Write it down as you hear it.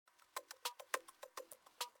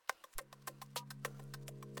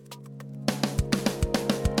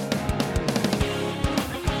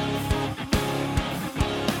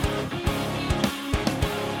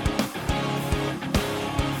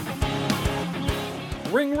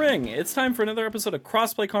Ring ring! It's time for another episode of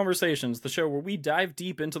Crossplay Conversations, the show where we dive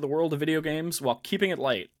deep into the world of video games while keeping it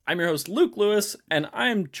light. I'm your host, Luke Lewis, and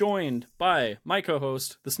I'm joined by my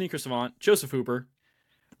co-host, the sneaker savant, Joseph Hooper.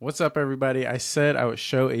 What's up, everybody? I said I would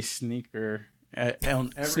show a sneaker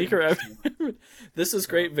on every Sneaker. This is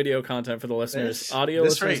great video content for the listeners. Audio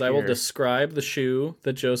this listeners, right I will here. describe the shoe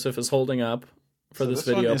that Joseph is holding up for this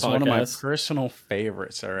one video is podcast. one of my personal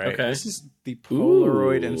favorites, all right? Okay. This is the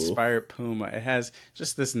Polaroid-inspired Puma. It has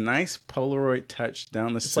just this nice Polaroid touch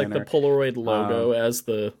down the It's center. like the Polaroid logo as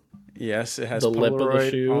the... Yes, it has the lip of the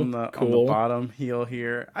Polaroid shoe. on the Cool. bottom heel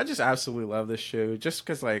here. I just absolutely love this shoe, just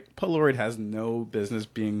because like Polaroid has no business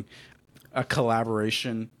being a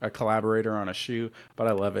collaborator on a shoe, but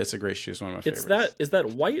I love it. It's a great shoe. It's one of my favorites. Is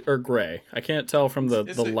that white or gray? I can't tell from the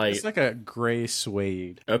light. It's like a gray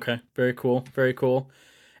suede. Okay, very cool, very cool.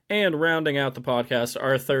 And rounding out the podcast,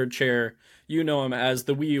 our third chair, you know him as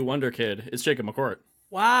the Wii U Wonder Kid, it's Jacob McCourt.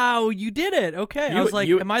 Wow, you did it. Okay. I was like,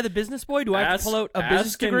 am I the business boy? Do I have to pull out a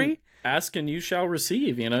business degree? Ask and you shall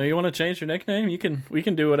receive. You know, you want to change your nickname? We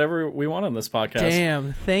can do whatever we want on this podcast.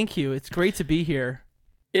 Damn, thank you. It's great to be here.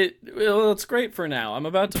 It's great for now. I'm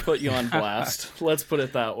about to put you on blast. Let's put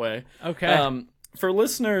it that way. Okay. For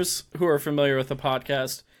listeners who are familiar with the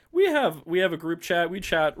podcast, we have a group chat. We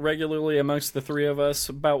chat regularly amongst the three of us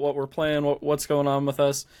about what we're playing, what's going on with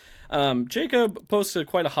us. Jacob posted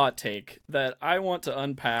quite a hot take that I want to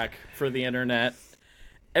unpack for the internet.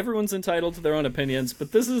 Everyone's entitled to their own opinions,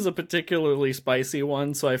 but this is a particularly spicy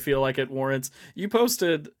one, so I feel like it warrants. You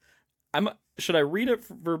posted... Should I read it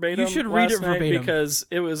verbatim? You should read it verbatim. Because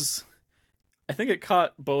it was... I think it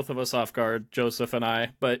caught both of us off guard, Joseph and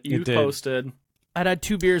I, but you It did. posted... I'd had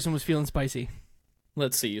 2 beers and was feeling spicy.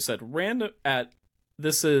 Let's see, you said random at...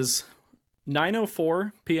 This is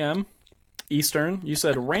 9:04 p.m. Eastern. You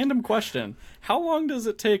said, random question. How long does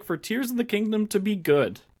it take for Tears of the Kingdom to be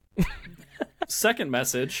good? Second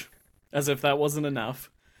message, as if that wasn't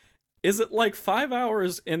enough. Is it like 5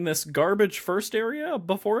 hours in this garbage first area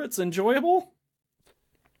before it's enjoyable?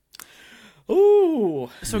 Ooh.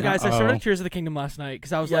 So, guys, I started Tears of the Kingdom last night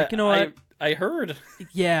because I was like, you know what? I heard.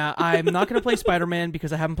 Yeah, I'm not going to play Spider-Man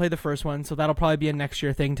because I haven't played the first one, so that'll probably be a next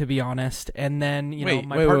year thing, to be honest. And then,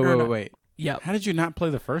 my partner... Wait. Yeah. How did you not play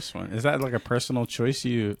the first one? Is that like a personal choice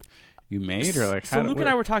you made, or like? So Luke and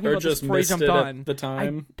I were talking about this before he jumped on. At the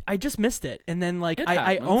time. I just missed it, and then like It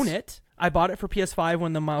I happens. own it. I bought it for PS5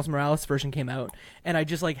 when the Miles Morales version came out, and I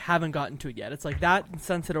just like haven't gotten to it yet. It's like that and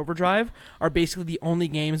Sunset Overdrive are basically the only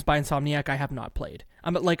games by Insomniac I have not played.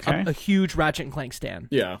 I'm like a huge Ratchet and Clank stan.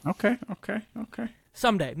 Yeah. Okay.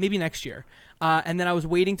 Someday, maybe next year. And then I was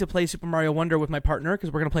waiting to play Super Mario Wonder with my partner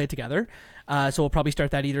because we're going to play it together. So we'll probably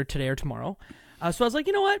start that either today or tomorrow. So I was like,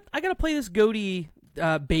 you know what? I got to play this GOTY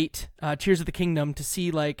bait, Tears of the Kingdom, to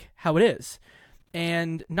see like how it is.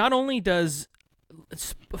 And not only does...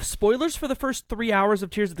 spoilers for the first 3 hours of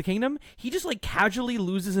Tears of the Kingdom, he just like casually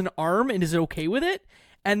loses an arm and is okay with it.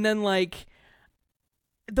 And then like...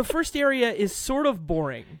 the first area is sort of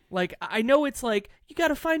boring. Like, I know it's like, you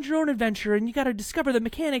gotta find your own adventure and you gotta discover the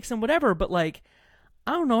mechanics and whatever, but like,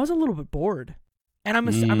 I don't know, I was a little bit bored. And I'm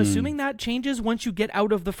assuming that changes once you get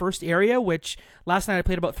out of the first area, which last night I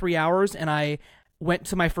played about 3 hours and I went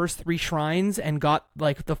to my first 3 shrines and got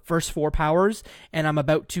like the first 4 powers, and I'm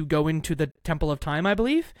about to go into the Temple of Time, I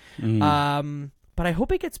believe. But I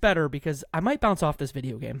hope it gets better because I might bounce off this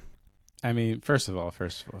video game. I mean, first of all,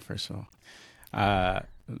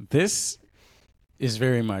 this is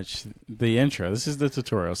very much the intro. This is the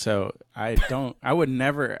tutorial. So I would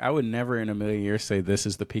never in a million years say this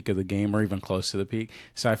is the peak of the game or even close to the peak.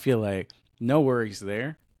 So I feel like no worries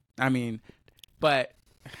there. I mean, but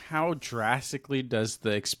how drastically does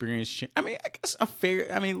the experience change? I mean, I guess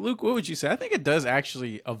Luke, what would you say? I think it does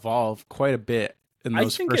actually evolve quite a bit in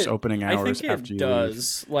those first opening hours after you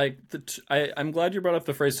does. leave. Like, I'm glad you brought up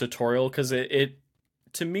the phrase tutorial, because it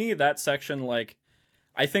to me, that section, like,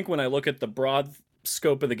 I think when I look at the broad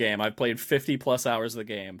scope of the game, I've played 50 plus hours of the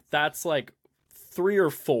game. That's like 3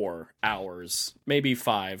 or 4 hours, maybe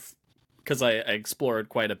 5, because I explored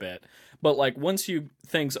quite a bit. But like once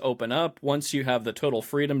things open up, once you have the total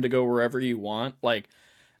freedom to go wherever you want, like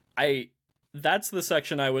that's the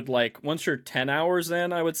section I would like. Once you're 10 hours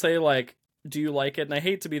in, I would say like, do you like it? And I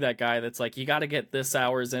hate to be that guy that's like, you got to get this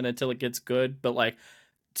hours in until it gets good. But like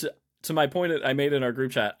to my point I made in our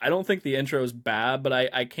group chat, I don't think the intro is bad, but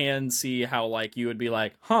I can see how like you would be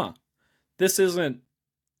like, this isn't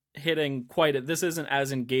this isn't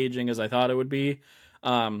as engaging as I thought it would be.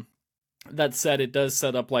 That said, it does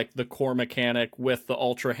set up like the core mechanic with the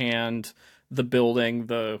ultra hand, the building,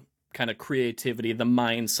 the kind of creativity, the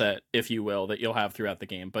mindset, if you will, that you'll have throughout the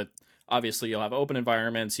game. But obviously, you'll have open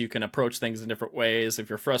environments. You can approach things in different ways. If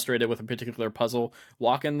you're frustrated with a particular puzzle,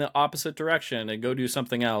 walk in the opposite direction and go do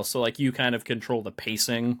something else. So, like, you kind of control the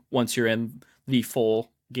pacing once you're in the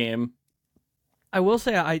full game. I will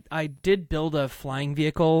say I did build a flying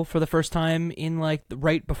vehicle for the first time in like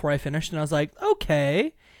right before I finished, and I was like,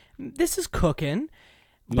 okay, this is cooking.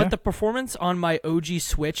 But the performance on my OG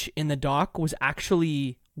Switch in the dock was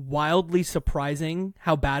actually wildly surprising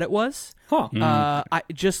how bad it was. Huh. I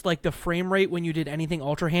just like the frame rate when you did anything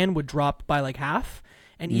Ultra Hand would drop by like half,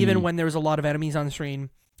 and even when there was a lot of enemies on the screen,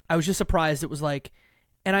 I was just surprised. It was like,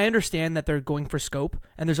 and I understand that they're going for scope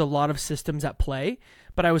and there's a lot of systems at play,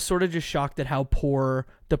 but I was sort of just shocked at how poor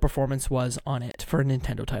the performance was on it for a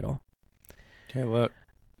Nintendo title. Okay, look,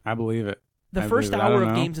 I believe it. The first hour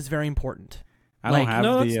of games is very important. I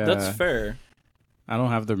don't have that's fair. I don't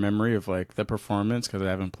have the memory of like the performance because I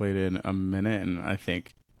haven't played it in a minute, and I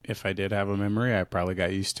think if I did have a memory, I probably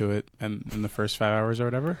got used to it in the first 5 hours or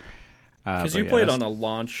whatever. Because you played on a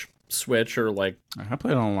launch Switch or like I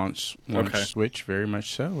played on launch Switch very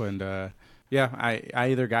much so, and I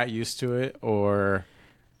either got used to it or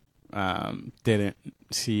didn't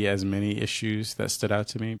see as many issues that stood out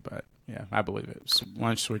to me. But yeah, I believe it.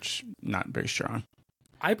 Launch Switch not very strong.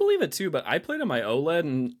 I believe it too, but I played on my OLED,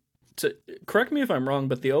 and correct me if I'm wrong,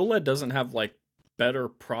 but the OLED doesn't have like better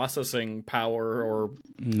processing power or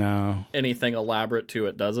anything elaborate to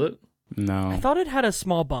it, does it? No. I thought it had a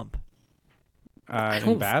small bump.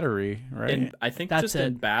 In battery, right? I think that's just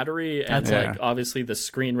in battery, and like obviously the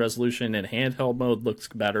screen resolution in handheld mode looks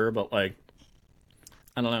better, but like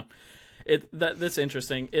I don't know. That's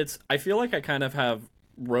interesting. I feel like I kind of have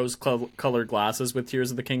rose-colored glasses with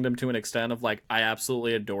Tears of the Kingdom to an extent of like I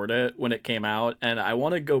absolutely adored it when it came out, and I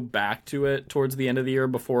want to go back to it towards the end of the year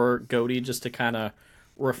before GOTY just to kind of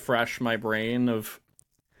refresh my brain of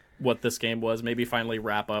what this game was, maybe finally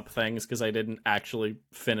wrap up things because I didn't actually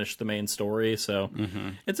finish the main story. So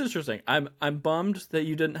it's interesting. I'm bummed that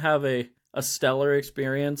you didn't have a stellar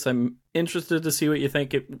experience. I'm interested to see what you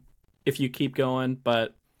think if you keep going,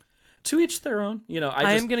 but to each their own. You know,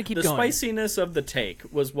 I am going to keep going. The spiciness of the take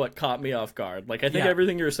was what caught me off guard. Like, I think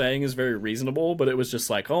everything you're saying is very reasonable, but it was just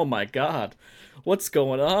like, oh my God, what's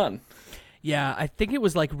going on? Yeah, I think it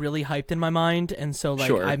was like really hyped in my mind, and so like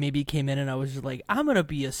I maybe came in and I was just like, I'm gonna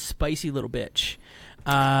be a spicy little bitch,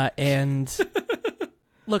 and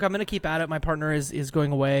look, I'm gonna keep at it. My partner is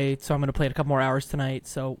going away, so I'm gonna play it a couple more hours tonight.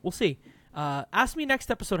 So we'll see. Ask me next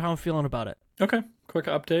episode how I'm feeling about it. Okay, quick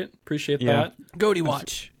update. Appreciate that. GOTY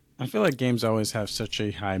watch. I feel like games always have such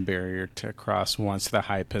a high barrier to cross once the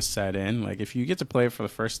hype has set in. Like, if you get to play it for the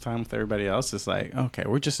first time with everybody else, it's like, okay,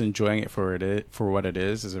 we're just enjoying it for what it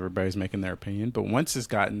is, as everybody's making their opinion. But once it's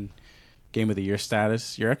gotten Game of the Year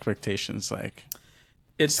status, your expectations, like,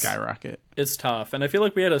 skyrocket. It's tough. And I feel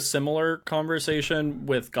like we had a similar conversation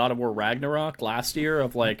with God of War Ragnarok last year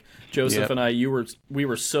of, like, Joseph and I, we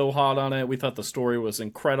were so hot on it. We thought the story was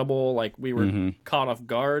incredible. Like, we were caught off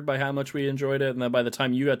guard by how much we enjoyed it. And then by the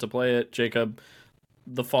time you got to play it, Jacob,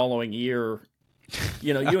 the following year,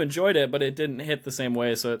 you know, you enjoyed it, but it didn't hit the same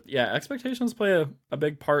way. So, yeah, expectations play a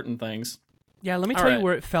big part in things. Yeah, let me tell you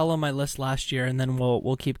where it fell on my list last year, and then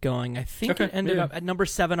we'll keep going. I think it ended up at number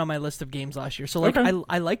 7 on my list of games last year. So like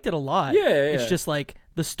I liked it a lot. Yeah. It's just like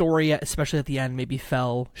the story, especially at the end, maybe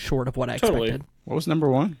fell short of what I expected. What was number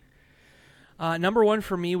 1? Number 1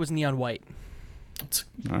 for me was Neon White. It's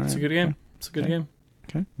a good game. It's a good game.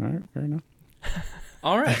 Okay, all right, fair enough.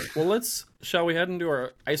 All right, well, shall we head into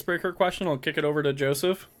our icebreaker question? I'll kick it over to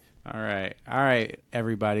Joseph. All right,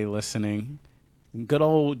 everybody listening. Good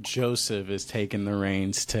old Joseph is taking the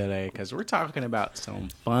reins today because we're talking about some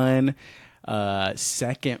fun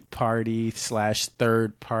second party /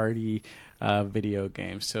 third party video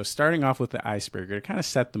games. So starting off with the icebreaker to kind of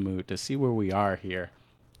set the mood to see where we are here.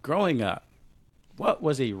 Growing up, what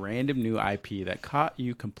was a random new IP that caught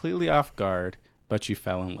you completely off guard, but you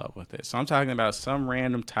fell in love with it? So I'm talking about some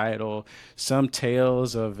random title, some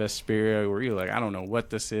Tales of Vesperia where you're like, I don't know what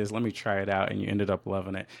this is. Let me try it out. And you ended up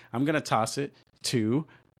loving it. I'm going to toss it to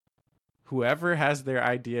whoever has their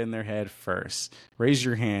idea in their head first. Raise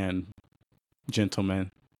your hand, gentlemen.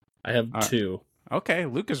 I have 2. Okay,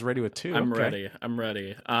 Luke is ready with 2. I'm ready.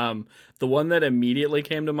 The one that immediately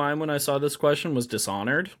came to mind when I saw this question was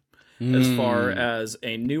Dishonored. As far as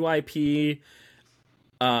a new IP,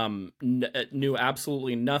 knew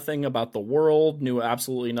absolutely nothing about the world, knew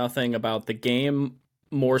absolutely nothing about the game,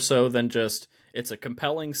 more so than just it's a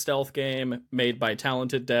compelling stealth game made by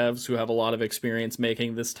talented devs who have a lot of experience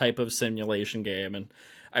making this type of simulation game. And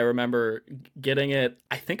I remember getting it.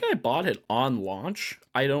 I think I bought it on launch.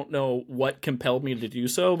 I don't know what compelled me to do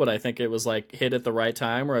so, but I think it was like hit at the right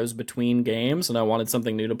time where I was between games and I wanted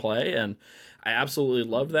something new to play. And I absolutely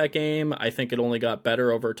loved that game. I think it only got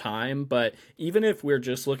better over time. But even if we're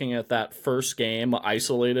just looking at that first game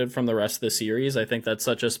isolated from the rest of the series, I think that's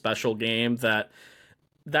such a special game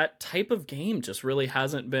that type of game just really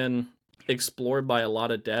hasn't been explored by a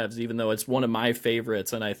lot of devs, even though it's one of my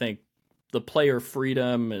favorites. And I think the player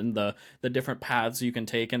freedom and the different paths you can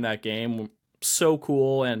take in that game, so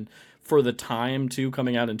cool. And for the time too,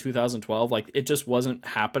 coming out in 2012, like it just wasn't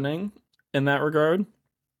happening in that regard.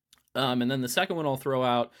 And then the second one I'll throw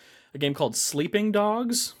out, a game called Sleeping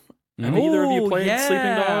Dogs. Have either of you played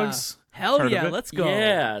Sleeping Dogs? Hell yeah, let's go.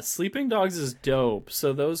 Yeah, Sleeping Dogs is dope.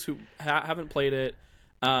 So those who haven't played it,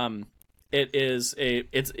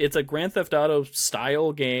 it's a Grand Theft Auto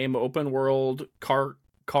style game, open world car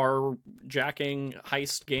jacking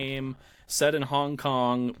heist game set in Hong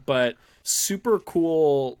Kong, but super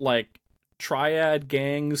cool, like triad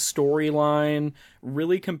gang storyline,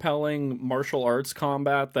 really compelling martial arts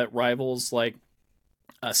combat that rivals like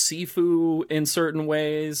a Sifu in certain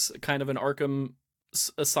ways, kind of an Arkham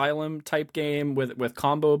Asylum type game with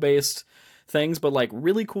combo based things, but like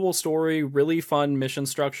really cool story, really fun mission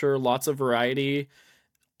structure, lots of variety.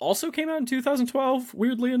 Also came out in 2012,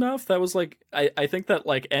 weirdly enough. That was like, I think that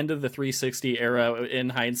like end of the 360 era in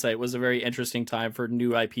hindsight was a very interesting time for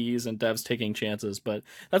new IPs and devs taking chances. But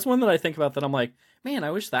that's one that I think about that I'm like, man, I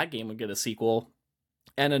wish that game would get a sequel.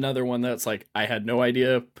 And another one that's like, I had no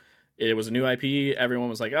idea it was a new IP. Everyone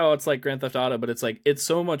was like, oh, it's like Grand Theft Auto, but it's like, it's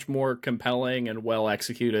so much more compelling and well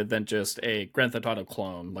executed than just a Grand Theft Auto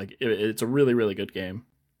clone. Like it's a really, really good game.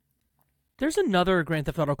 There's another Grand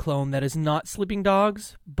Theft Auto clone that is not Sleeping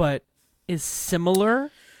Dogs, but is similar.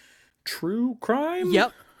 True Crime?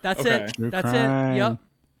 Yep, that's it. True That's Crime. it. Yep.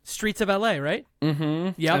 Streets of LA, right?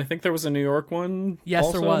 Mm-hmm. Yep. I think there was a New York one. Yes,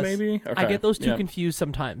 also, there was. Maybe. Okay. I get those two Yeah. confused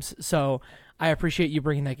sometimes, so I appreciate you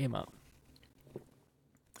bringing that game up.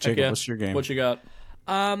 Jacob, Yeah. what's your game? What you got?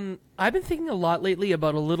 I've been thinking a lot lately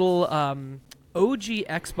about a little OG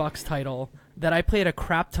Xbox title that I played a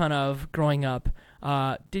crap ton of growing up.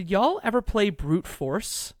 Did y'all ever play Brute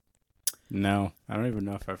Force? No, I don't even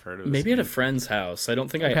know if I've heard of this. Maybe at a game. friend's house. I don't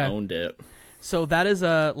think Okay. I owned it. So that is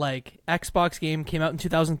a like Xbox game, came out in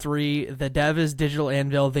 2003. The dev is Digital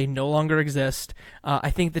Anvil. They no longer exist. I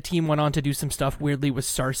think the team went on to do some stuff weirdly with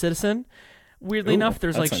Star Citizen. Weirdly Ooh, enough,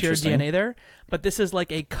 there's that's like shared interesting. DNA there. But this is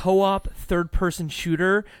like a co-op third-person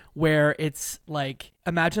shooter where it's like,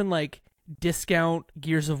 imagine like discount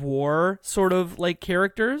Gears of War sort of like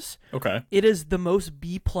characters. Okay. It is the most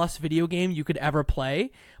B+ video game you could ever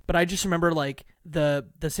play. But I just remember like the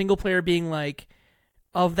single player being like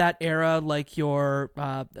of that era, like your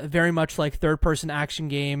very much like third-person action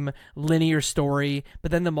game, linear story.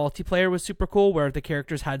 But then the multiplayer was super cool, where the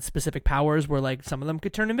characters had specific powers, where like some of them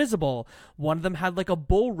could turn invisible. One of them had like a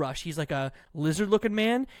bull rush. He's like a lizard-looking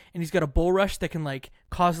man, and he's got a bull rush that can like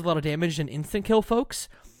cause a lot of damage and instant kill folks.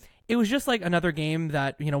 It was just like another game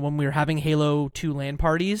that, you know, when we were having Halo 2 LAN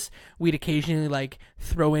parties, we'd occasionally like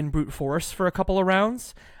throw in Brute Force for a couple of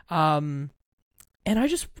rounds. And I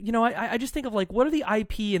just, you know, I just think of like, what are the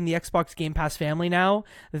IP in the Xbox Game Pass family now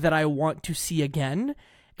that I want to see again?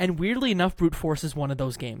 And weirdly enough, Brute Force is one of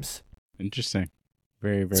those games. Interesting.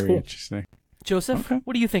 Very, very cool. interesting. Joseph, Okay.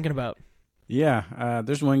 what are you thinking about? Yeah,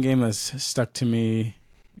 there's one game that's stuck to me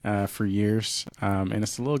for years, and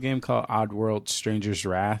it's a little game called Oddworld Stranger's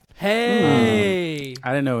Wrath. Hey! I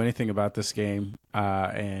didn't know anything about this game,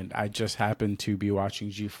 and I just happened to be watching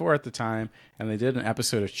G4 at the time, and they did an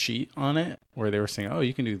episode of Cheat on it where they were saying, oh,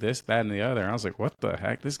 you can do this, that, and the other. And I was like, what the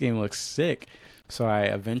heck? This game looks sick. So I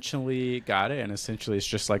eventually got it, and essentially it's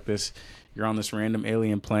just like this. You're on this random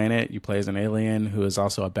alien planet. You play as an alien who is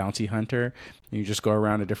also a bounty hunter. And you just go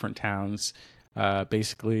around to different towns,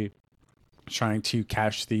 basically trying to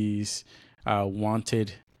catch these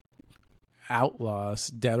wanted outlaws,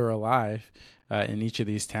 dead or alive, in each of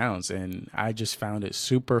these towns. And I just found it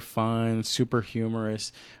super fun, super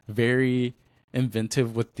humorous, very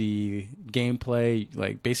inventive with the gameplay.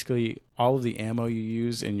 Like basically all of the ammo you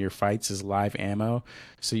use in your fights is live ammo.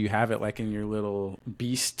 So you have it like in your little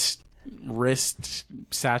beast wrist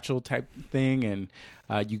satchel type thing, and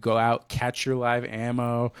you go out, catch your live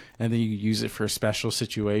ammo, and then you use it for special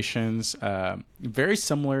situations. Very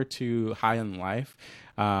similar to High on Life.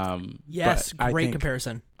 Yes, but I great think,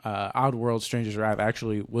 comparison. Oddworld Stranger's Wrath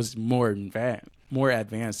actually was more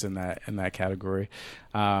advanced in that category.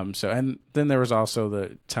 So, and then there was also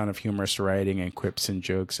the ton of humorous writing and quips and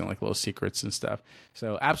jokes and like little secrets and stuff.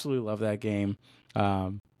 So absolutely love that game.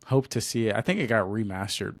 hope to see it. I think it got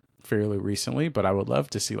remastered fairly recently, but I would love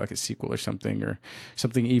to see like a sequel or something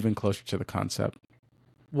even closer to the concept.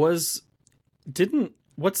 What's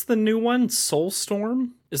the new one?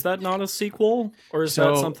 Soulstorm? Is that not a sequel, or is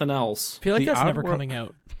that something else? I feel like The that's never Oddworld- coming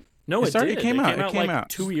out. No, it It came out. It came like out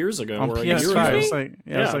 2 years ago on or a year PS5. ago. It was like,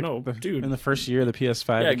 it was like no, the- dude. in the first year of the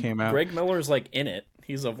PS5 it came out. Greg Miller's like in it.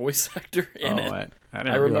 He's a voice actor in it. I I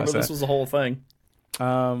didn't remember realize this that. was the whole thing.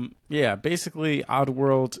 Yeah, basically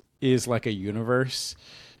Oddworld is like a universe.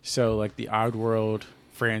 So like the Oddworld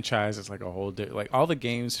franchise is like a whole like all the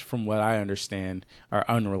games from what I understand are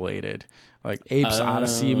unrelated. Like Apes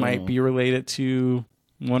Odyssey might be related to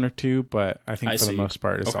one or two, but I think for the most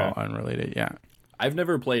part it's all unrelated. Yeah. I've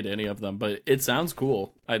never played any of them, but it sounds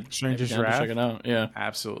cool. Stranger's I'd be down to Wrath? check it out. Yeah.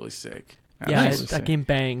 Absolutely sick. Yeah, Absolutely that sick. game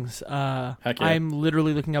bangs. Heck yeah. I'm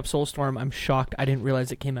literally looking up Soulstorm. I'm shocked. I didn't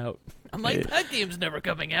realize it came out. I'm like, It- that game's never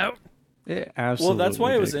coming out. It Well, absolutely that's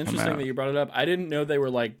why it was did come interesting out. that you brought it up. I didn't know they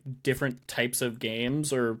were like different types of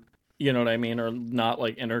games, or you know what I mean, or not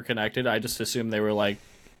like interconnected. I just assumed they were like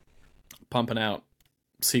pumping out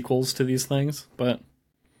sequels to these things, but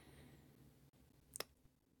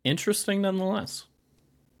interesting nonetheless.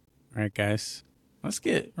 All right, guys. Let's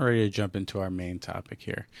get ready to jump into our main topic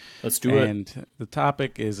here. Let's do it. And the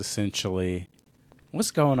topic is essentially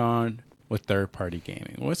what's going on with third-party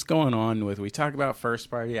gaming. What's going on with, we talk about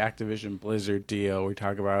first-party Activision Blizzard deal. We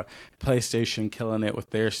talk about PlayStation killing it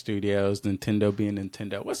with their studios, Nintendo being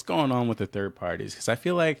Nintendo. What's going on with the third parties? Because I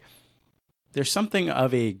feel like there's something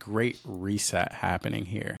of a great reset happening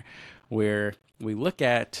here where we look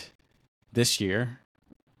at this year,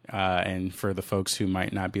 and for the folks who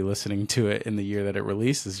might not be listening to it in the year that it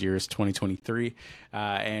released, this year is 2023.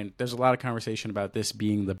 And there's a lot of conversation about this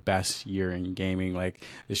being the best year in gaming, like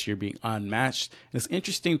this year being unmatched. And it's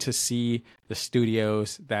interesting to see the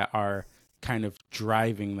studios that are kind of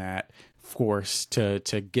driving that force to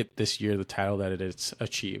get this year the title that it's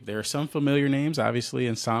achieved. There are some familiar names, obviously.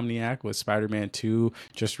 Insomniac with Spider-Man 2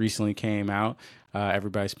 just recently came out.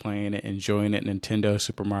 Everybody's playing it, enjoying it. Nintendo,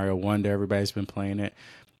 Super Mario Wonder, everybody's been playing it.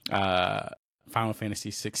 Final Fantasy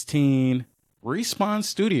 16, Respawn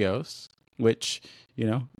Studios, which, you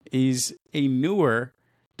know, is a newer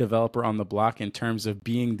developer on the block in terms of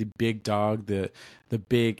being the big dog, the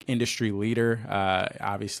big industry leader.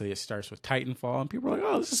 Obviously, it starts with Titanfall, and people are like,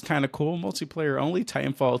 oh, this is kind of cool. Multiplayer only.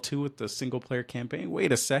 Titanfall 2 with the single-player campaign.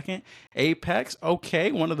 Wait a second. Apex,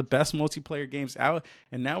 okay, one of the best multiplayer games out.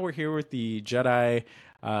 And now we're here with the Jedi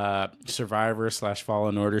Survivor /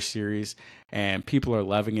 Fallen Order series, and people are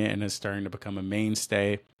loving it, and it's starting to become a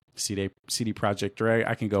mainstay. CD Projekt Red,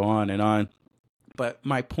 I can go on and on. But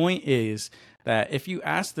my point is that if you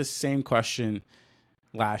ask the same question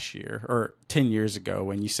last year or 10 years ago,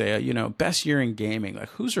 when you say, you know, best year in gaming, like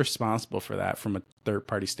who's responsible for that from a third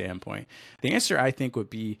party standpoint? The answer I think would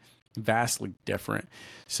be vastly different.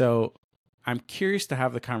 So I'm curious to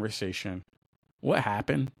have the conversation. What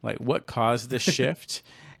happened? Like what caused this shift?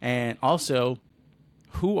 And also,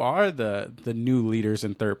 who are the new leaders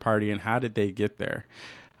in third party and how did they get there?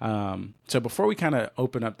 So before we kind of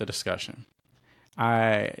open up the discussion,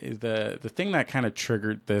 the thing that kind of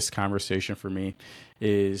triggered this conversation for me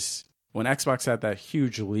is when Xbox had that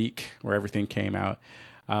huge leak where everything came out.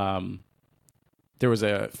 There was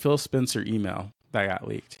a Phil Spencer email that got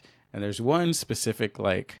leaked, and there's one specific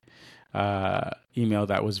email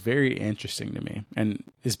that was very interesting to me, and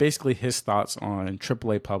is basically his thoughts on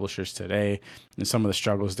AAA publishers today and some of the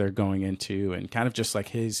struggles they're going into, and kind of just like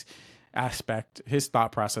his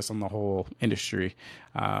thought process on the whole industry.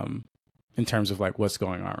 In terms of like what's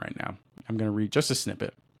going on right now. I'm going to read just a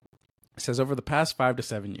snippet. It says, over the past 5 to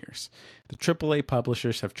 7 years, the AAA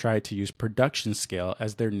publishers have tried to use production scale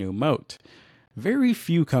as their new moat. Very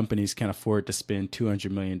few companies can afford to spend $200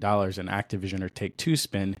 million in Activision or Take-Two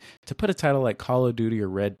spend to put a title like Call of Duty or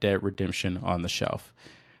Red Dead Redemption on the shelf.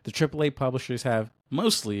 The AAA publishers have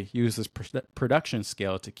mostly used this production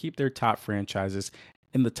scale to keep their top franchises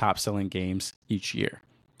in the top-selling games each year.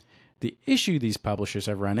 The issue these publishers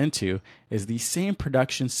have run into is the same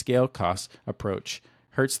production scale cost approach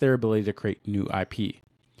hurts their ability to create new IP.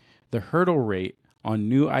 The hurdle rate on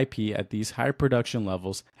new IP at these high production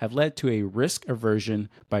levels have led to a risk aversion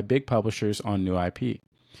by big publishers on new IP.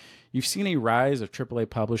 You've seen a rise of AAA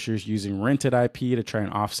publishers using rented IP to try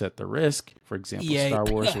and offset the risk. For example, EA. Star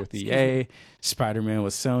Wars with EA, Spider-Man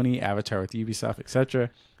with Sony, Avatar with Ubisoft, etc.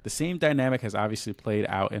 The same dynamic has obviously played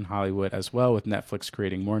out in Hollywood as well, with Netflix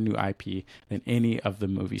creating more new IP than any of the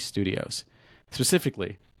movie studios.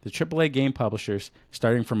 Specifically, the AAA game publishers,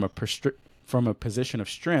 starting from a position of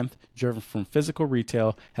strength driven from physical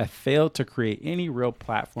retail, have failed to create any real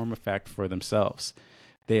platform effect for themselves.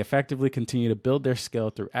 They effectively continue to build their skill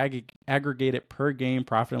through aggregated per game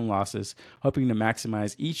profit and losses, hoping to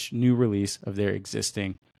maximize each new release of their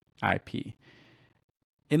existing IP.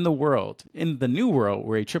 In the new world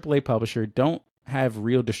where a AAA publisher don't have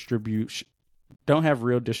real distribution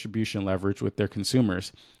leverage with their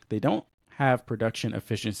consumers, they don't have production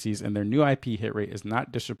efficiencies, and their new IP hit rate is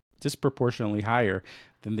not disproportionately higher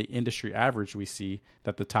than the industry average we see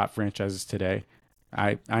that the top franchises today.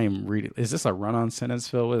 I am reading. Is this a run-on sentence,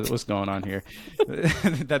 Phil? What's going on here?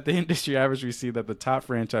 That the industry average we see that the top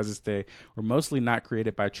franchises today were mostly not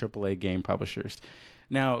created by AAA game publishers.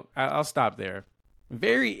 Now, I'll stop there.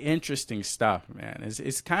 Very interesting stuff, man.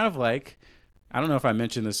 It's kind of like, I don't know if I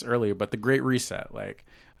mentioned this earlier, but the Great Reset. Like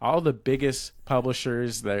all the biggest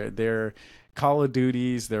publishers, their Call of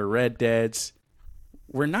Duties, their Red Deads,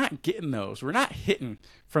 we're not getting those. We're not hitting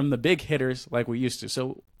from the big hitters like we used to.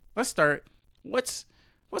 So let's start. What's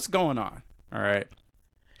going on? All right,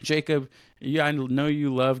 Jacob, I know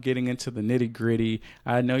you love getting into the nitty gritty.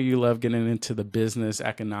 I know you love getting into the business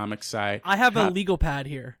economic side. I have a legal pad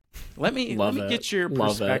here. Let me get your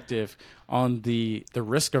perspective on the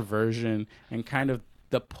risk aversion and kind of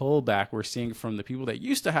the pullback we're seeing from the people that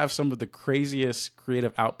used to have some of the craziest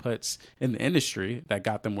creative outputs in the industry that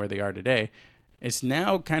got them where they are today. It's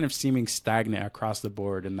now kind of seeming stagnant across the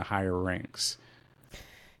board in the higher ranks.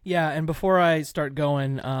 Yeah, and before I start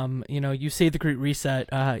going, you say the Great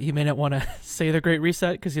Reset. You may not want to say the Great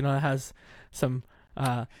Reset because it has some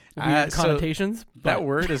weird connotations. That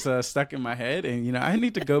word is stuck in my head, and I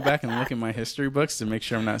need to go back and look at my history books to make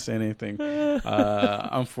sure I'm not saying anything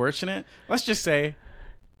unfortunate. Let's just say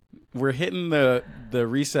we're hitting the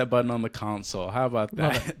reset button on the console. How about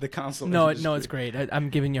that? The console. No, it's great. I'm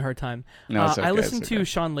giving you a hard time. No, it's okay, I listened to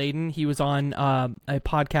Sean Layden. He was on a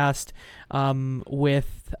podcast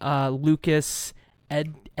with Lucas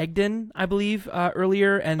Egden, I believe,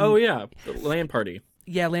 earlier. And the LAN Party.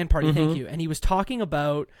 Yeah, LAN Party. Thank you. And he was talking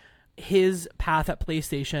about his path at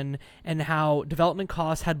PlayStation and how development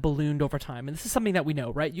costs had ballooned over time. And this is something that we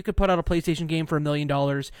know, right? You could put out a PlayStation game for $1 million.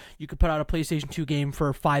 You could put out a PlayStation 2 game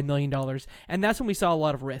for $5 million. And that's when we saw a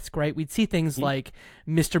lot of risk, right? We'd see things like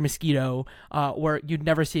Mr. Mosquito, where you'd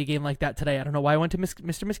never see a game like that today. I don't know why I went to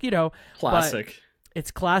Mr. Mosquito. Classic. It's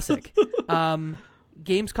classic.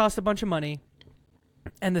 Games cost a bunch of money.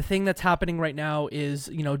 And the thing that's happening right now is,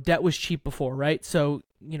 debt was cheap before, right? So,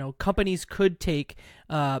 companies could take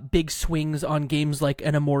big swings on games like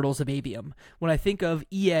an Immortals of Aveum. When I think of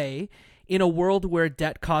EA, in a world where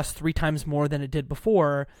debt costs 3 times more than it did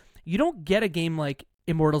before, you don't get a game like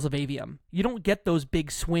Immortals of Aveum. You don't get those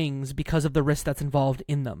big swings because of the risk that's involved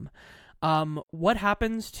in them. What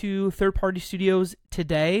happens to third-party studios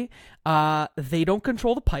today? They don't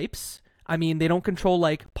control the pipes. I mean, they don't control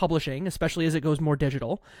publishing, especially as it goes more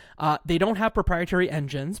digital. They don't have proprietary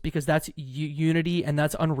engines because that's Unity and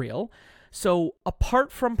that's Unreal. So apart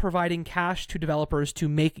from providing cash to developers to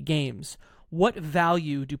make games, what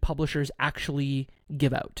value do publishers actually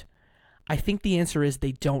give out? I think the answer is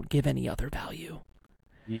they don't give any other value.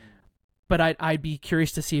 Yeah. But I'd be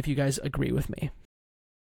curious to see if you guys agree with me.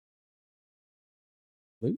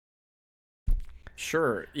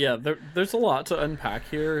 Sure. Yeah, there's a lot to unpack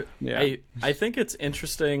here. Yeah. I think it's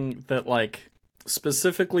interesting that,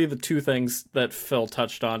 specifically the two things that Phil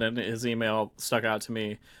touched on in his email stuck out to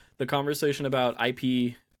me. The conversation about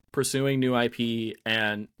IP, pursuing new IP,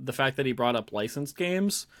 and the fact that he brought up licensed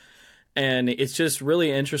games. And it's just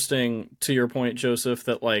really interesting, to your point, Joseph,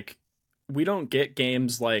 that, we don't get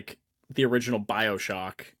games like the original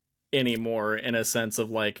BioShock anymore, in a sense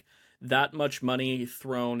of, that much money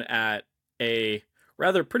thrown at a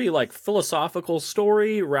rather pretty philosophical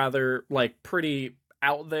story, rather pretty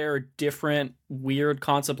out there, different, weird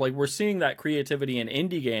concept. We're seeing that creativity in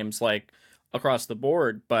indie games across the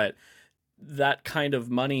board, but that kind of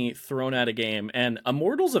money thrown at a game. And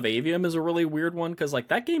Immortals of Aveum is a really weird one because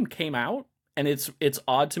that game came out, and it's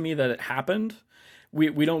odd to me that it happened.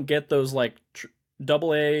 We don't get those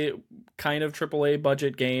double A kind of AAA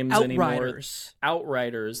budget games anymore.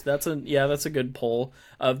 Outriders. That's a good pull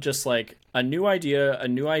of just a new idea, a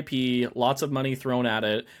new IP, lots of money thrown at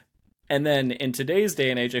it. And then in today's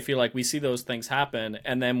day and age, I feel like we see those things happen.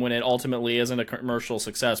 And then when it ultimately isn't a commercial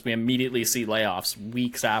success, we immediately see layoffs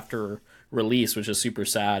weeks after release, which is super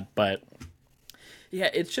sad. But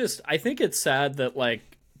yeah, it's just, I think it's sad that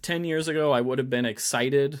 10 years ago, I would have been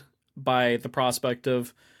excited by the prospect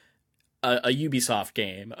of a Ubisoft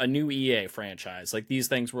game, a new EA franchise. These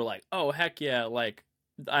things were oh, heck yeah,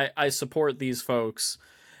 I support these folks,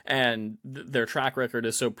 and their track record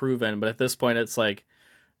is so proven. But at this point, it's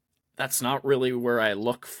that's not really where I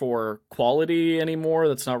look for quality anymore.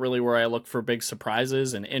 That's not really where I look for big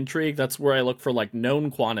surprises and intrigue. That's where I look for like known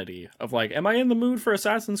quantity of like, am I in the mood for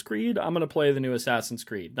Assassin's Creed? I'm going to play the new Assassin's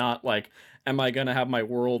Creed. Not like, am I going to have my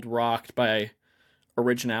world rocked by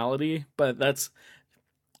originality? But that's,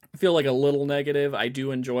 I feel like a little negative. I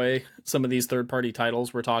do enjoy some of these third party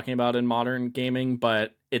titles we're talking about in modern gaming,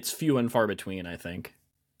 but it's few and far between, I think.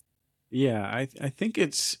 Yeah, I think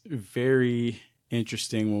it's very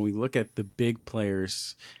interesting when we look at the big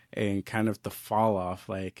players and kind of the fall off.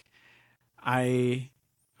 Like, I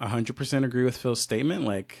 100% agree with Phil's statement.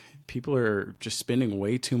 Like, people are just spending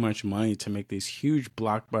way too much money to make these huge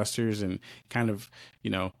blockbusters and kind of,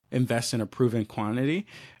 invest in a proven quantity,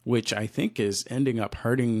 which I think is ending up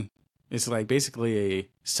hurting. It's like basically a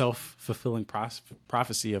self-fulfilling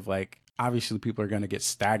prophecy of like, obviously people are going to get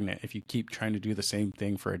stagnant if you keep trying to do the same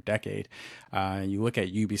thing for a decade. You look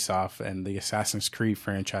at Ubisoft and the Assassin's Creed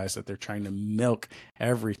franchise that they're trying to milk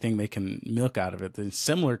everything they can milk out of it. It's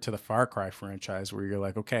similar to the Far Cry franchise where you're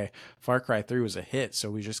like, okay, Far Cry 3 was a hit,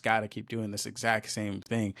 so we just got to keep doing this exact same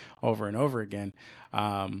thing over and over again.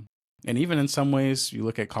 And even in some ways, you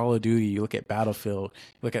look at Call of Duty, you look at Battlefield,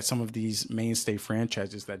 you look at some of these mainstay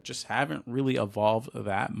franchises that just haven't really evolved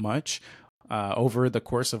that much over the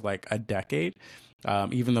course of like a decade,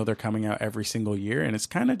 even though they're coming out every single year. And it's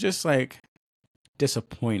kind of just like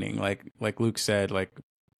disappointing. Like Luke said, like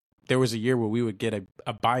there was a year where we would get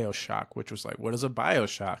a BioShock, which was like, what is a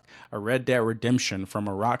BioShock? A Red Dead Redemption from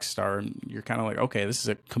a Rockstar. And you're kind of like, okay, this is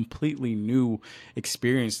a completely new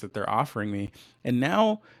experience that they're offering me. And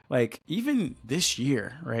now, like, even this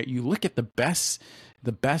year, right, you look at the best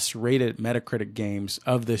rated Metacritic games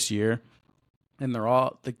of this year, and they're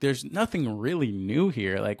all like, there's nothing really new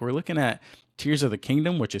here. Like, we're looking at Tears of the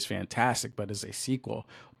Kingdom, which is fantastic, but is a sequel.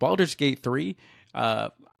 Baldur's Gate 3,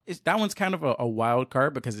 that one's kind of a wild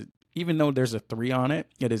card because even though there's a 3 on it,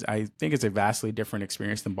 I think it's a vastly different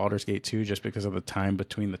experience than Baldur's Gate 2 just because of the time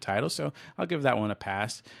between the titles. So I'll give that one a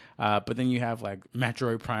pass. But then you have like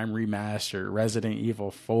Metroid Prime Remaster, Resident Evil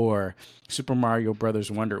 4, Super Mario Brothers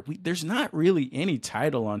Wonder. There's not really any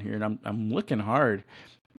title on here, and I'm looking hard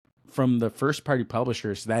from the first party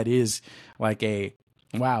publishers that is like a,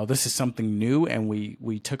 wow, this is something new and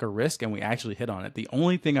we took a risk and we actually hit on it. The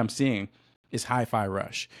only thing I'm seeing is Hi-Fi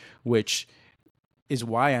Rush, which is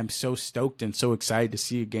why I'm so stoked and so excited to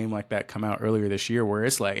see a game like that come out earlier this year, where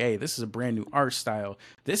it's like, hey, this is a brand new art style.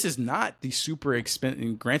 This is not the super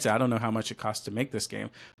expensive, granted, I don't know how much it costs to make this game,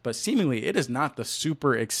 but seemingly it is not the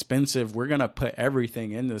super expensive, we're going to put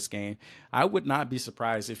everything in this game. I would not be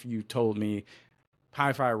surprised if you told me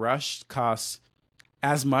Hi-Fi Rush costs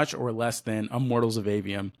as much or less than Immortals of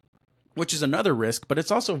Aveum, which is another risk, but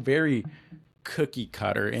it's also very cookie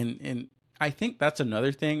cutter. And I think that's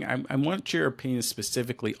another thing. I want your opinion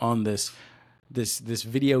specifically on this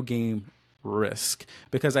video game risk,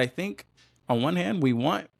 because I think on one hand, we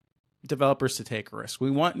want developers to take a risk. We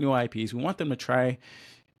want new IPs. We want them to try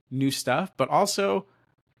new stuff, but also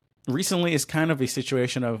recently it's kind of a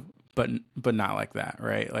situation of, but not like that,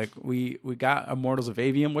 right? Like we got Immortals of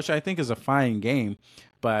Aveum, which I think is a fine game,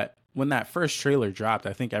 but when that first trailer dropped,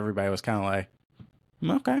 I think everybody was kind of like,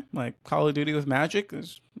 okay, like Call of Duty with magic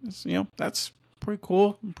is that's pretty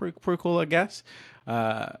cool, pretty cool, I guess.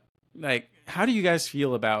 Like, how do you guys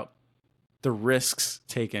feel about the risks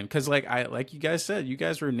taken? Because like you guys said, you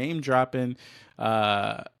guys were name dropping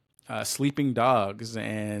Sleeping Dogs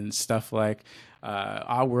and stuff like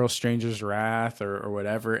Oddworld Stranger's Wrath or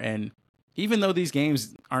whatever. And even though these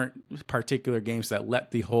games aren't particular games that lit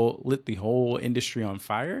the whole industry on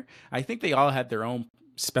fire, I think they all had their own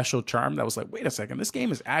special charm that was like, wait a second, this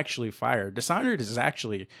game is actually fire. Dishonored is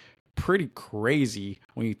actually pretty crazy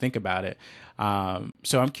when you think about it.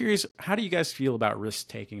 So I'm curious, how do you guys feel about risk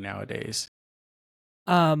taking nowadays?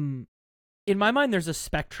 In my mind, there's a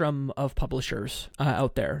spectrum of publishers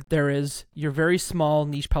out there. There is your very small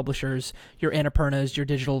niche publishers, your Annapurnas, your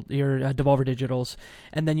Devolver Digitals,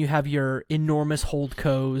 and then you have your enormous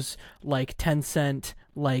holdcos like Tencent,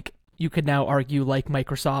 like you could now argue like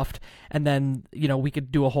Microsoft, and then we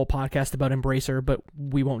could do a whole podcast about Embracer, but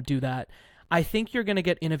we won't do that. I think you're going to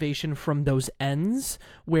get innovation from those ends,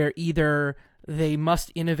 where either they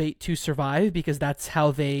must innovate to survive because that's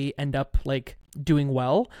how they end up like doing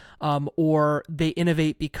well, or they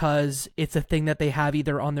innovate because it's a thing that they have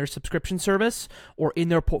either on their subscription service or in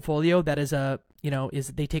their portfolio that is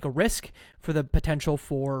they take a risk for the potential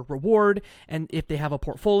for reward. And if they have a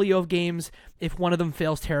portfolio of games, if one of them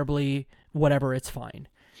fails terribly, whatever, it's fine.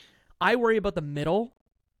 I worry about the middle,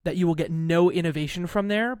 that you will get no innovation from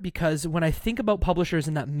there, because when I think about publishers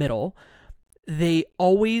in that middle, they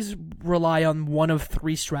always rely on one of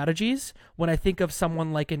three strategies. When I think of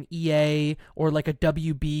someone like an EA or like a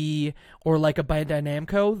WB or like a Bandai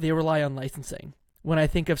Namco, they rely on licensing. When I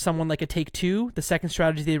think of someone like a Take-Two, the second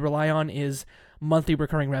strategy they rely on is monthly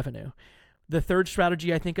recurring revenue. The third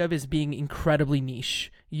strategy I think of is being incredibly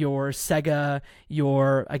niche. Your Sega,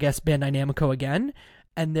 your, I guess, Bandai Namco again,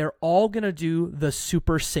 and they're all going to do the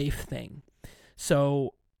super safe thing.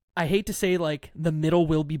 So I hate to say, like, the middle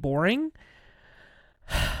will be boring,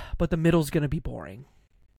 but the middle's going to be boring.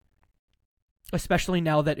 Especially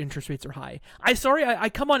now that interest rates are high. I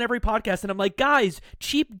come on every podcast and I'm like, guys,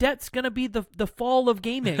 cheap debt's going to be the fall of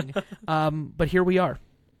gaming. But here we are.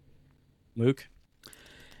 Luke?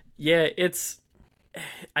 Yeah,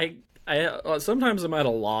 I sometimes I'm at a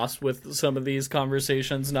loss with some of these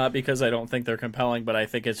conversations, not because I don't think they're compelling, but I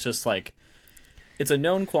think it's just like, it's a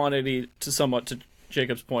known quantity to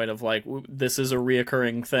Jacob's point of like, this is a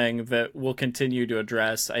reoccurring thing that we'll continue to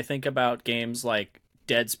address. I think about games like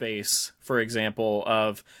Dead Space, for example,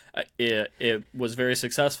 of it was very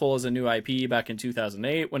successful as a new IP back in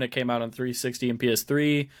 2008 when it came out on 360 and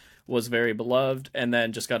PS3, was very beloved, and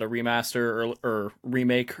then just got a remaster or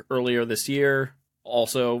remake earlier this year.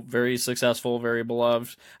 Also very successful, very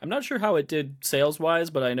beloved. I'm not sure how it did sales-wise,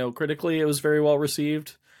 but I know critically it was very well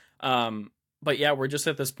received. But yeah, we're just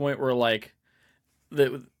at this point where like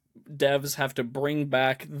the devs have to bring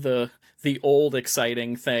back the old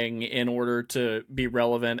exciting thing in order to be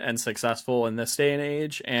relevant and successful in this day and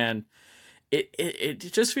age, and it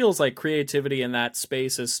just feels like creativity in that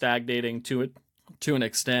space is stagnating to an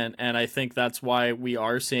extent, and I think that's why we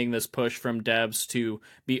are seeing this push from devs to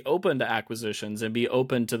be open to acquisitions and be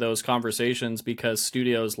open to those conversations, because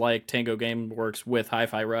studios like Tango Gameworks with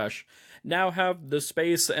Hi-Fi Rush now have the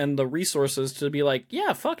space and the resources to be like,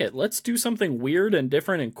 yeah, fuck it, let's do something weird and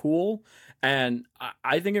different and cool. And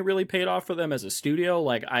I think it really paid off for them as a studio.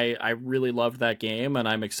 Like, I really loved that game, and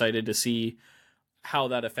I'm excited to see how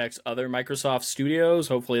that affects other Microsoft studios.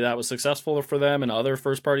 Hopefully that was successful for them, and other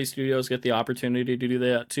first-party studios get the opportunity to do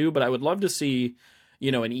that too. But I would love to see,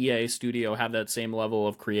 an EA studio have that same level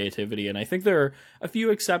of creativity. And I think there are a few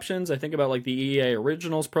exceptions. I think about like the EA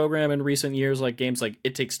Originals program in recent years, like games like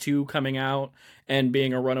It Takes Two coming out and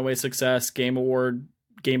being a runaway success, Game Award,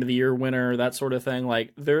 Game of the Year winner, that sort of thing.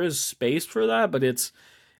 Like, there is space for that, but it's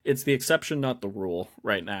the exception, not the rule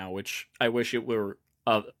right now, which I wish it were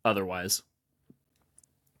otherwise.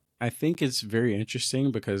 I think it's very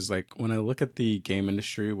interesting because, like, when I look at the game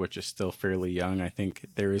industry, which is still fairly young, I think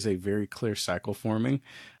there is a very clear cycle forming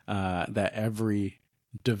that every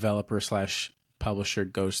developer / publisher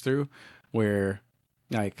goes through, where,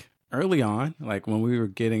 like, early on, like when we were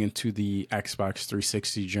getting into the Xbox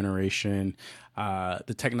 360 generation,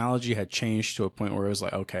 the technology had changed to a point where it was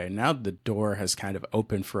like, okay, now the door has kind of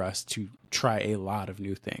opened for us to try a lot of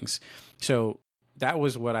new things. So that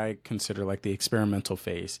was what I consider like the experimental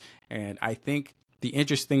phase. And I think the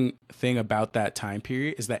interesting thing about that time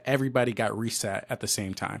period is that everybody got reset at the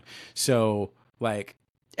same time. So like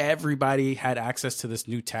everybody had access to this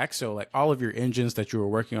new tech. So like all of your engines that you were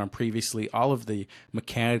working on previously, all of the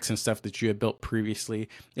mechanics and stuff that you had built previously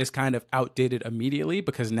is kind of outdated immediately,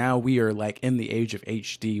 because now we are like in the age of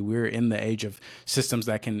HD. We're in the age of systems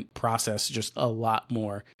that can process just a lot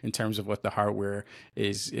more in terms of what the hardware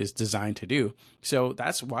is designed to do. So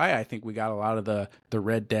that's why I think we got a lot of the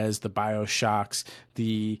Red Deads, the BioShocks,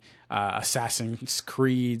 the Assassin's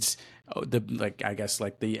Creeds,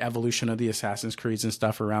 the evolution of the Assassin's Creeds and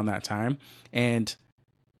stuff around that time. And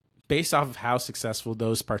based off of how successful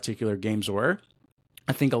those particular games were,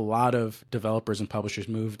 I think a lot of developers and publishers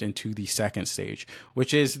moved into the second stage,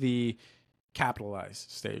 which is the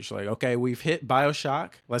capitalized stage. Like, okay, we've hit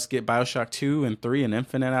BioShock. Let's get BioShock 2 and 3 and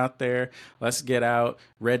Infinite out there. Let's get out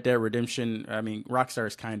Red Dead Redemption. I mean, Rockstar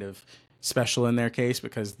is kind of special in their case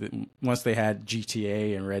because once they had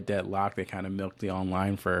GTA and Red Dead locked, they kind of milked the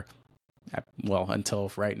online for, well,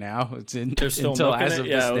 until right now. It's until as of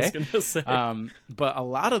this day. But a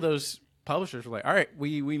lot of those publishers were like, all right,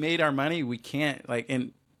 we made our money. We can't, like,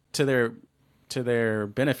 and to their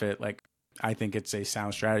benefit, like, I think it's a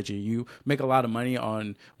sound strategy. You make a lot of money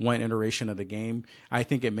on one iteration of the game. I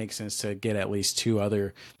think it makes sense to get at least two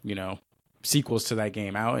other, sequels to that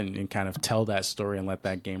game out and kind of tell that story and let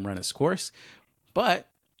that game run its course. But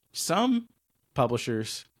some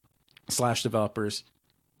publishers / developers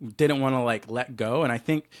didn't want to like let go. And I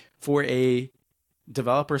think for a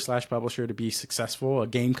developer / publisher to be successful, a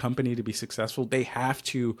game company to be successful, they have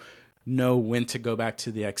to know when to go back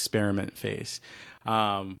to the experiment phase.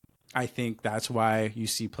 I think that's why you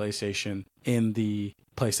see PlayStation in the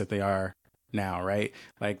place that they are now, right?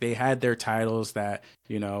 Like they had their titles that,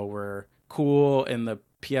 were cool in the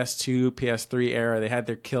PS2, PS3 era. They had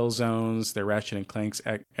their kill zones, their Ratchet and Clanks,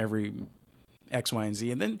 every X, Y, and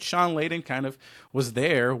Z. And then Sean Layden kind of was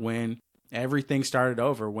there when everything started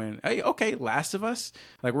over. When, hey, okay, Last of Us,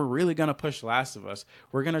 like, we're really going to push Last of Us.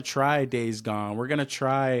 We're going to try Days Gone. We're going to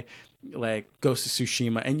try, like, Ghost of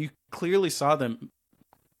Tsushima. And you clearly saw them.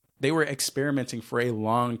 They were experimenting for a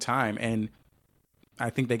long time. And I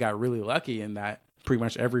think they got really lucky in that pretty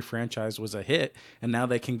much every franchise was a hit, and now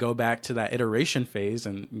they can go back to that iteration phase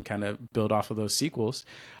and kind of build off of those sequels.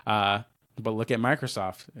 But look at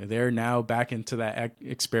Microsoft. They're now back into that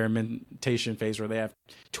experimentation phase where they have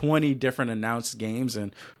 20 different announced games,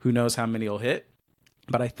 and who knows how many will hit.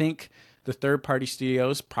 But I think the third-party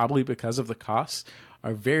studios, probably because of the costs,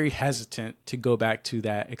 are very hesitant to go back to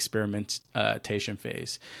that experimentation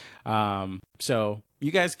phase. So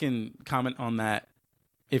you guys can comment on that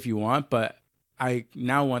if you want, but I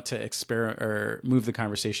now want to move the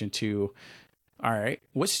conversation to, all right,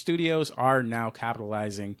 what studios are now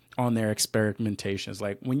capitalizing on their experimentations?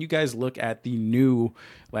 Like, when you guys look at the new,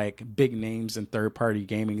 like, big names in third-party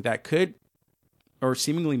gaming that could or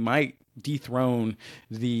seemingly might dethrone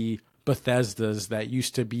the Bethesdas that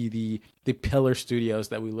used to be the pillar studios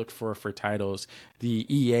that we look for titles, the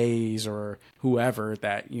EAs or whoever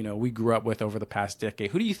that, you know, we grew up with over the past decade.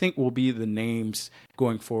 Who do you think will be the names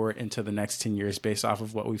going forward into the next 10 years based off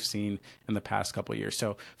of what we've seen in the past couple of years?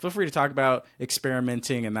 So feel free to talk about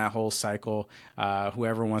experimenting and that whole cycle.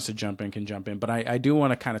 Whoever wants to jump in can jump in. But I do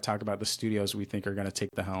want to kind of talk about the studios we think are going to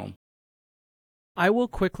take the helm. I will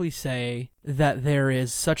quickly say that there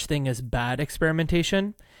is such thing as bad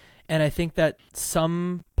experimentation. And I think that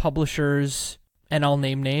some publishers, and I'll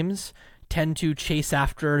name names, tend to chase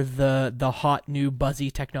after the hot new buzzy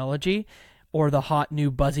technology or the hot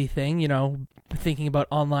new buzzy thing, you know, thinking about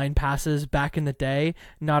online passes back in the day.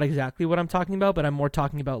 Not exactly what I'm talking about, but I'm more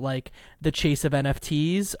talking about like the chase of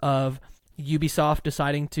NFTs, of Ubisoft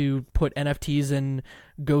deciding to put NFTs in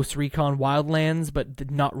Ghost Recon Wildlands, but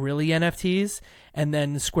not really NFTs. And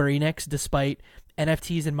then Square Enix, despite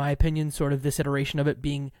NFTs, in my opinion, sort of this iteration of it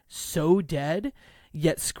being so dead,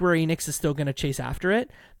 yet Square Enix is still going to chase after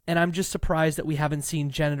it. And I'm just surprised that we haven't seen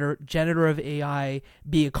generative AI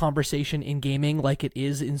be a conversation in gaming like it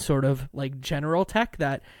is in sort of like general tech.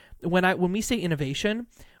 That when we say innovation,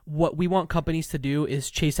 what we want companies to do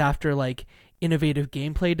is chase after like innovative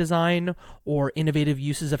gameplay design or innovative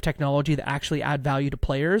uses of technology that actually add value to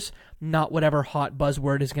players, not whatever hot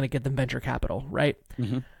buzzword is going to get them venture capital, right?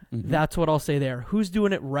 Mm-hmm. Mm-hmm. That's what I'll say there. Who's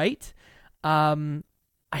doing it right? I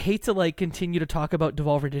hate to like continue to talk about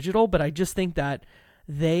Devolver Digital, but I just think that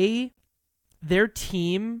their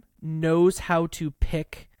team knows how to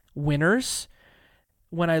pick winners.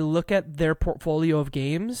 When I look at their portfolio of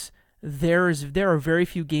games, there are very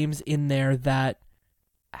few games in there that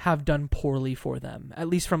have done poorly for them, at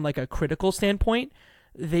least from like a critical standpoint.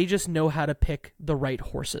 They just know how to pick the right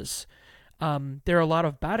horses. There are a lot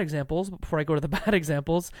of bad examples, but before I go to the bad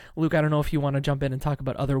examples, Luke, I don't know if you want to jump in and talk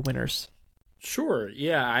about other winners. Sure.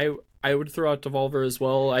 Yeah, I would throw out Devolver as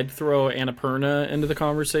well. I'd throw Annapurna into the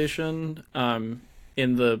conversation,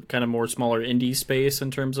 in the kind of more smaller indie space in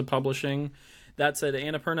terms of publishing. That said,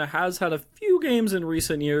 Annapurna has had a few games in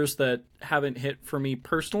recent years that haven't hit for me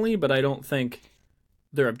personally, but I don't think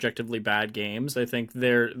they're objectively bad games. I think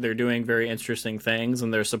they're doing very interesting things,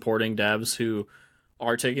 and they're supporting devs who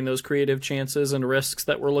are taking those creative chances and risks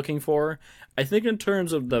that we're looking for. I think in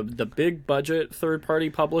terms of the big budget third-party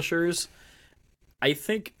publishers, I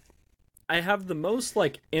think I have the most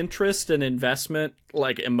like interest and investment,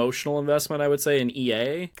 like emotional investment, I would say, in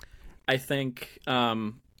EA. I think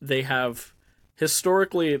they have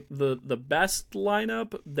historically the best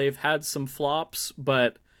lineup. They've had some flops,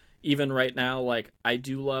 but even right now, like, I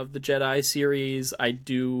do love the Jedi series. I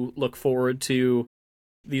do look forward to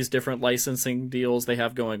these different licensing deals they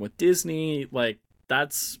have going with Disney. Like,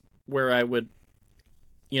 that's where I would,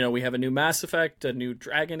 we have a new Mass Effect, a new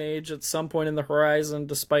Dragon Age at some point in the horizon,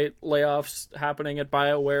 despite layoffs happening at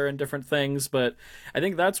BioWare and different things. But I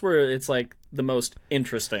think that's where it's like the most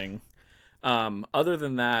interesting. Other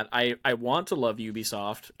than that, I want to love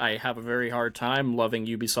Ubisoft. I have a very hard time loving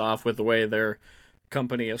Ubisoft with the way their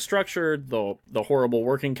company is structured, the horrible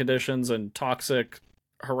working conditions and toxic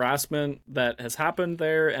harassment that has happened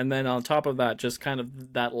there, and then on top of that, just kind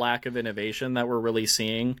of that lack of innovation that we're really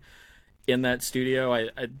seeing in that studio.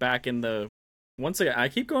 I back in the once again, I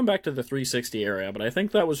keep going back to the 360 area, but I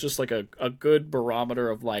think that was just like a good barometer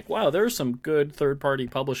of like, wow, there's some good third-party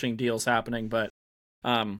publishing deals happening. But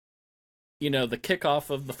the kickoff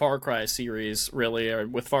of the Far Cry series, really, or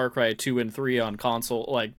with Far Cry 2 and 3 on console,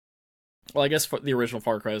 like Well, I guess the original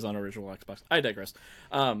Far Cry is on original Xbox. I digress.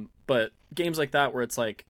 But games like that where it's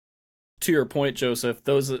like, to your point, Joseph,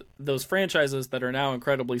 those franchises that are now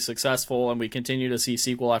incredibly successful and we continue to see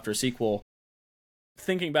sequel after sequel,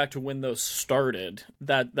 thinking back to when those started,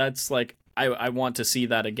 that's like, I want to see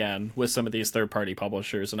that again with some of these third-party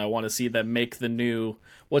publishers, and I want to see them make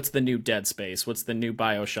what's the new Dead Space, what's the new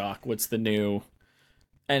BioShock, what's the new...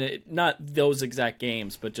 And not those exact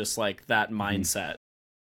games, but just like that mindset.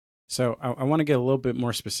 So I want to get a little bit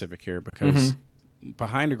more specific here because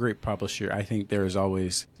behind a great publisher, I think there is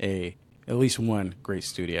always at least one great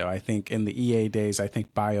studio. I think in the EA days, I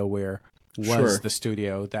think BioWare was the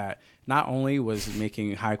studio that not only was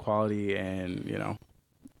making high quality and,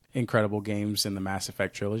 incredible games in the Mass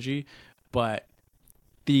Effect trilogy, but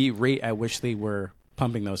the rate at which they were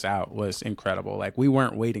pumping those out was incredible. Like, we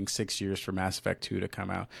weren't waiting 6 years for Mass Effect 2 to come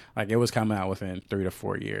out. Like, it was coming out within 3 to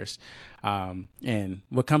 4 years. And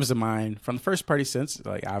what comes to mind from the first party sense,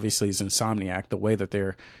 like, obviously is Insomniac, the way that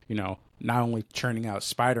they're, not only churning out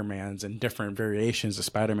Spider-Mans and different variations of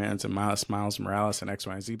Spider-Mans and Miles Morales and X,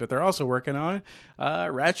 Y, and Z, but they're also working on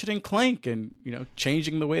Ratchet and Clank and,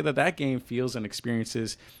 changing the way that game feels and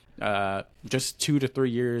experiences just 2 to 3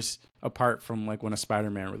 years apart from like when a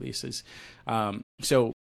Spider-Man releases.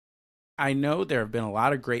 So I know there have been a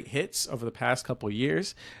lot of great hits over the past couple of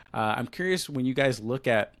years. I'm curious, when you guys look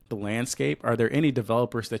at the landscape, are there any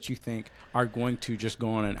developers that you think are going to just go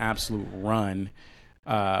on an absolute run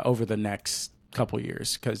over the next couple of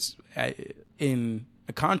years? Because in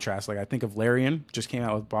a contrast, like I think of Larian just came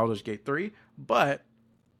out with Baldur's Gate 3, but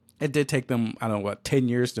it did take them, 10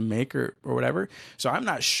 years to make or whatever. So I'm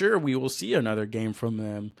not sure we will see another game from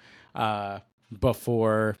them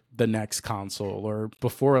before the next console or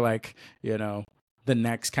before the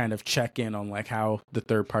next kind of check-in on like how the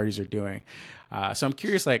third parties are doing. So I'm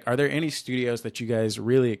curious, like, are there any studios that you guys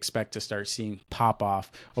really expect to start seeing pop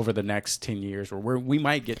off over the next 10 years, or where we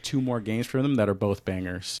might get 2 more games from them that are both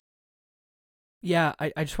bangers? Yeah,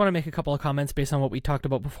 I just want to make a couple of comments based on what we talked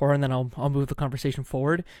about before, and then I'll move the conversation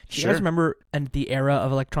forward. Do you guys remember in the era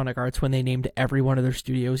of Electronic Arts when they named every one of their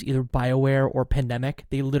studios either BioWare or Pandemic?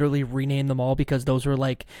 They literally renamed them all because those were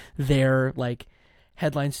like their like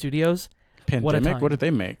headline studios. Pandemic? What did they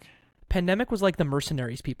make? Pandemic was like the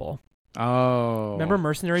Mercenaries people. Oh. Remember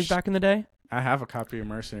Mercenaries back in the day? I have a copy of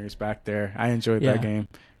Mercenaries back there. I enjoyed that game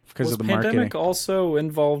because of the marketing. Was Pandemic also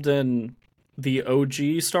involved in the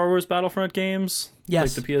OG Star Wars Battlefront games?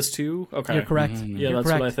 Yes. Like the PS2? Okay. You're correct. Yeah,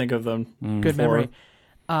 that's what I think of them. Good memory.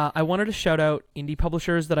 I wanted to shout out indie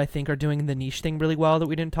publishers that I think are doing the niche thing really well that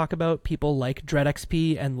we didn't talk about. People like Dread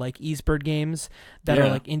XP and like Easebird Games that are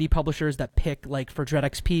like indie publishers that pick, like for Dread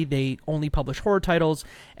XP, they only publish horror titles,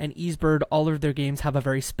 and Easebird, all of their games have a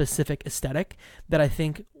very specific aesthetic that I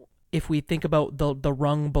think, if we think about the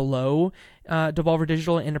rung below Devolver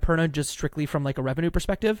Digital and Annapurna, just strictly from like a revenue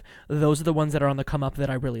perspective, those are the ones that are on the come up that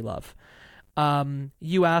I really love.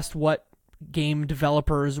 You asked what game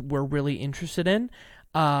developers were really interested in.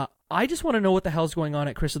 I just want to know what the hell's going on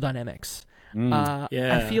at Crystal Dynamics.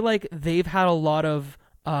 I feel like they've had a lot of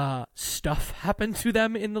stuff happen to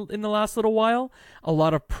them in the last little while. A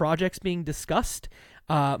lot of projects being discussed.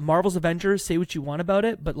 Marvel's Avengers, say what you want about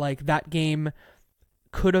it, but like that game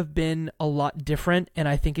could have been a lot different, and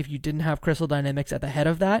I think if you didn't have Crystal Dynamics at the head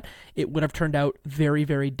of that, it would have turned out very,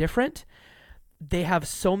 very different. They have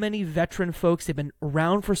so many veteran folks. They've been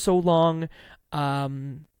around for so long.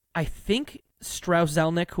 I think Strauss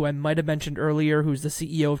Zelnick, who I might have mentioned earlier, who's the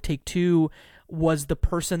CEO of Take-Two, was the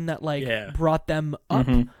person that brought them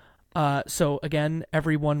up. So again,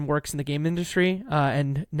 everyone works in the game industry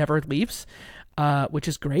and never leaves, which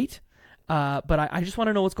is great. But I just want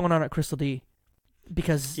to know what's going on at Crystal D.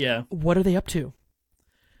 Because what are they up to?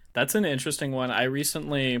 That's an interesting one. I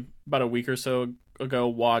recently, about a week or so ago,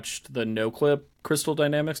 watched the NoClip Crystal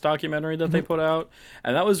Dynamics documentary that they put out.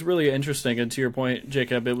 And that was really interesting. And to your point,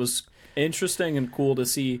 Jacob, it was interesting and cool to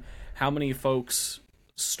see how many folks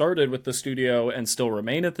started with the studio and still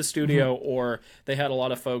remain at the studio, or they had a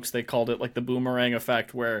lot of folks, they called it like the boomerang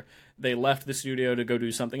effect, where they left the studio to go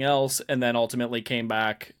do something else and then ultimately came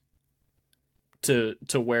back to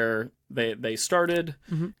where they started.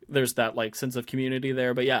 There's that like sense of community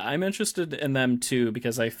there. But yeah, I'm interested in them too,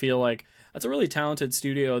 because I feel like that's a really talented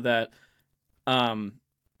studio that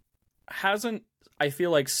hasn't, I feel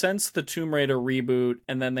like since the Tomb Raider reboot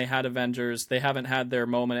and then they had Avengers, they haven't had their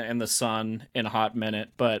moment in the sun in a hot minute,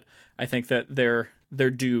 but I think that they're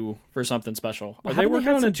due for something special. Well, are they working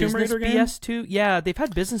on a Tomb Raider game? BS too? Yeah, they've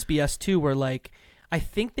had business BS too, where like I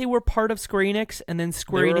think they were part of Square Enix, and then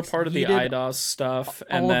Square Enix part of the IDOS stuff,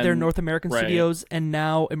 and all then of their North American studios, and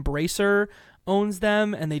now Embracer owns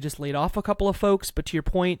them, and they just laid off a couple of folks. But to your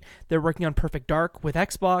point, they're working on Perfect Dark with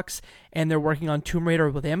Xbox, and they're working on Tomb Raider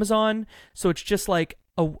with Amazon. So it's just like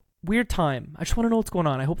a weird time. I just want to know what's going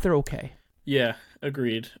on. I hope they're okay. Yeah,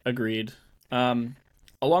 agreed. Along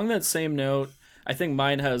that same note, I think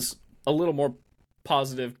mine has a little more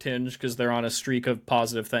positive tinge because they're on a streak of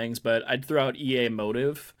positive things, but I'd throw out EA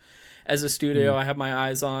Motive as a studio I have my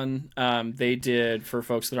eyes on. They did, for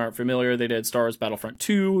folks that aren't familiar, they did Star Wars Battlefront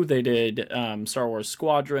 2, they did Star Wars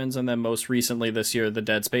Squadrons, and then most recently this year, the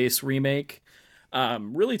Dead Space remake.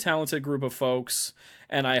 Really talented group of folks,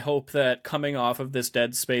 and I hope that coming off of this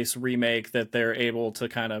Dead Space remake that they're able to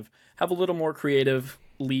kind of have a little more creative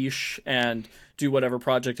leash and do whatever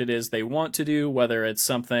project it is they want to do, whether it's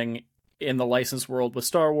something in the licensed world with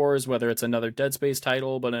Star Wars, whether it's another Dead Space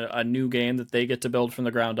title, but a new game that they get to build from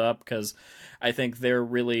the ground up, because I think they're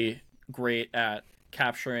really great at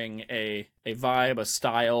capturing a vibe, a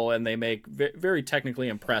style, and they make very technically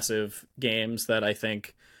impressive games that I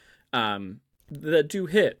think that do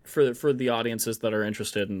hit for the audiences that are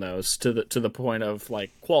interested in those, to the point of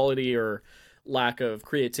like quality or lack of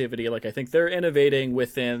creativity. Like, I think they're innovating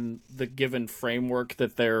within the given framework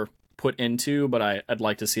that they're put into, but I'd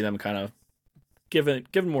like to see them kind of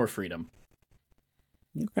given more freedom.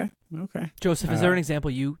 Okay. Joseph, is there an example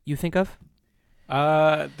you think of?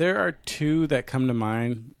 There are two that come to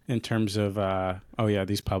mind in terms of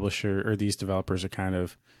these publisher or these developers are kind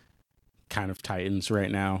of titans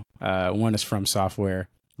right now. One is From Software,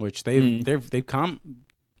 which they've come.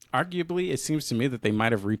 Arguably, it seems to me that they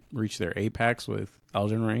might have reached their apex with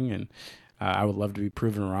Elden Ring, and I would love to be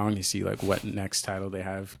proven wrong to see like what next title they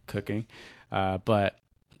have cooking. But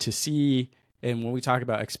to see, and when we talk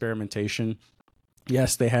about experimentation,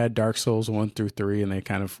 yes, they had Dark Souls 1 through 3, and they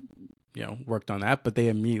kind of worked on that, but they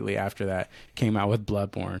immediately after that came out with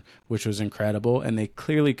Bloodborne, which was incredible, and they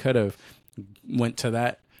clearly could have went to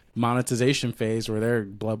that monetization phase where they're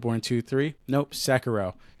Bloodborne 2, 3. Nope,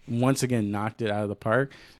 Sekiro once again knocked it out of the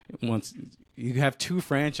park. Once you have two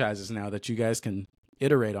franchises now that you guys can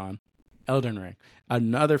iterate on. Elden Ring,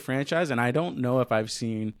 another franchise, and I don't know if I've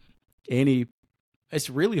seen any. It's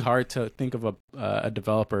really hard to think of a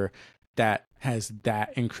developer that has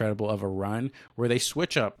that incredible of a run where they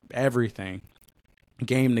switch up everything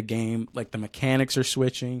game to game. Like the mechanics are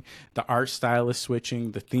switching, the art style is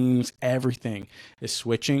switching, the themes, everything is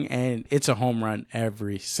switching, and it's a home run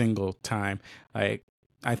every single time. Like,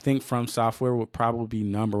 I think From Software would probably be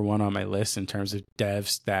number one on my list in terms of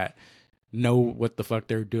devs that know what the fuck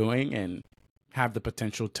they're doing and have the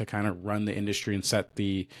potential to kind of run the industry and set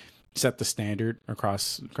the standard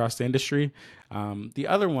across the industry. The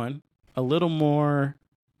other one, a little more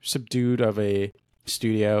subdued of a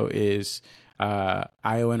studio, is IO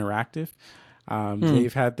Interactive.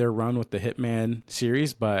 They've had their run with the Hitman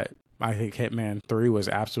series, but I think Hitman 3 was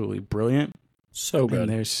absolutely brilliant. So good.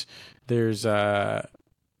 And there's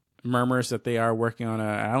murmurs that they are working on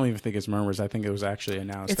I don't even think it's murmurs. I think it was actually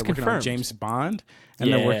announced. It's they're working on confirmed. James Bond,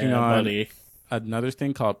 and they're working on buddy. another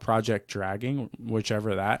thing called Project Dragging,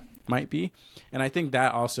 whichever that might be. And I think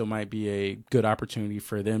that also might be a good opportunity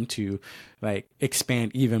for them to like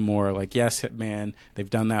expand even more. Like, yes, Hitman, they've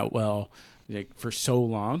done that well for so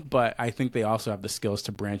long, but I think they also have the skills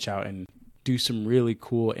to branch out and do some really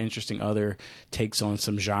cool, interesting other takes on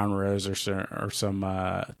some genres or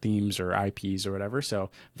some themes or IPs or whatever. So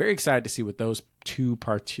very excited to see what those two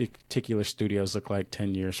particular studios look like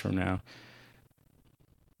 10 years from now.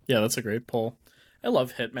 Yeah, that's a great poll. I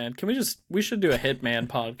love Hitman. We should do a Hitman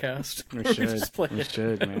podcast. We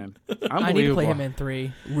should, man. I need to play Hitman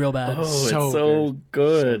 3 real bad. Oh, So it's so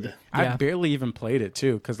good. I Yeah. barely even played it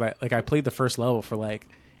too, because I played the first level for like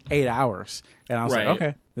 8 hours, and I was Right. like,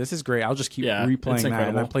 okay, this is great. I'll just keep Yeah, it's replaying that. And I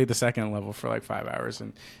incredible. played the second level for like 5 hours,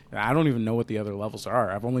 and I don't even know what the other levels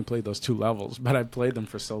are. I've only played those 2 levels, but I've played them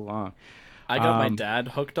for so long. I got my dad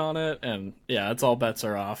hooked on it, and yeah, it's all bets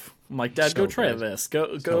are off. I'm like, Dad, go So try good. this.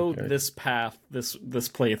 Go good. this path, this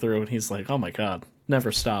playthrough, and he's like, oh my god,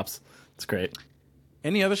 never stops. It's great.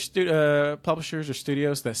 Any other publishers or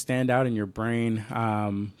studios that stand out in your brain?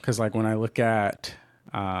 Because like when I look at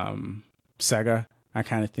Sega, I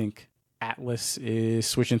kind of think Atlas is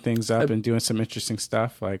switching things up and doing some interesting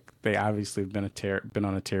stuff. Like they obviously have been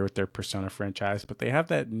on a tear with their Persona franchise, but they have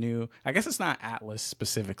that new, I guess it's not Atlas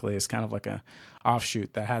specifically, it's kind of like a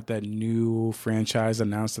offshoot that had that new franchise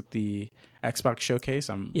announced at the Xbox showcase.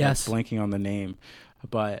 I'm Yes. blanking on the name,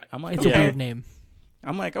 but I'm like, It's Yeah. a weird name.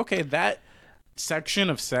 I'm like, okay, that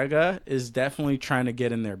section of Sega is definitely trying to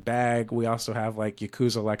get in their bag. We also have like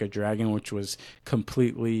Yakuza Like a Dragon, which was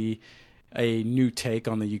completely a new take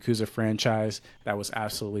on the Yakuza franchise that was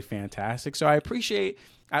absolutely fantastic. So I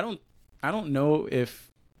I don't know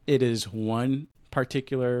if it is one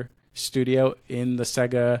particular studio in the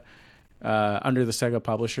Sega under the Sega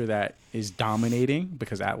publisher that is dominating,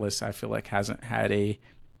 because Atlas, I feel like, hasn't had a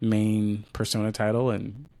main Persona title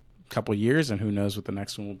in a couple years, and who knows what the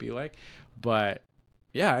next one will be like. But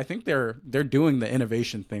yeah, I think they're doing the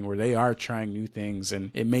innovation thing where they are trying new things,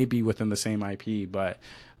 and it may be within the same IP, but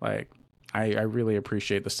like I really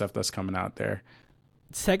appreciate the stuff that's coming out there.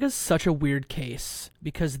 Sega's such a weird case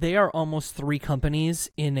because they are almost three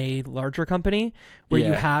companies in a larger company, where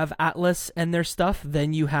you have Atlas and their stuff,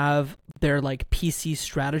 then you have their like PC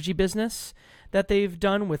strategy business that they've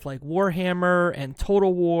done with like Warhammer and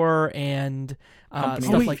Total War and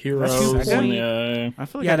stuff like Heroes. 2 Point. Yeah. I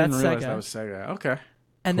feel like Yeah, I didn't that's realize Sega. that was Sega. Okay.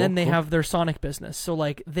 And Cool, then they cool. have their Sonic business. So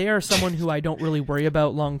like they are someone who I don't really worry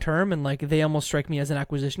about long term, and like they almost strike me as an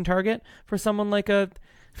acquisition target for someone like I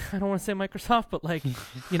don't want to say Microsoft, but like,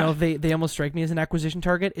 you know, they almost strike me as an acquisition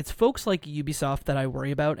target. It's folks like Ubisoft that I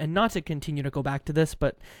worry about, and not to continue to go back to this,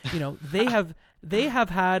 but you know, they have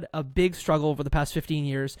had a big struggle over the past 15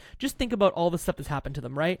 years. Just think about all the stuff that's happened to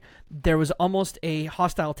them, right? There was almost a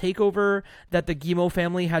hostile takeover that the Guillemot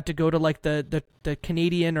family had to go to like the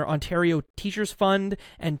Canadian or Ontario Teachers Fund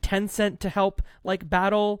and Tencent to help like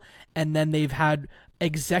battle, and then they've had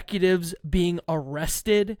executives being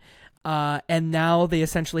arrested. And now they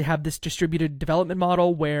essentially have this distributed development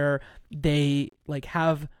model where they like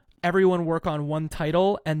have everyone work on one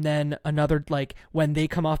title, and then another, like when they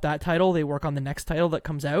come off that title, they work on the next title that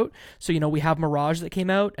comes out. So, you know, we have Mirage that came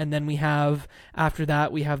out, and then we have, after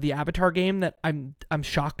that, we have the Avatar game that I'm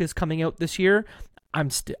shocked is coming out this year. I'm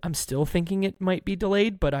still thinking it might be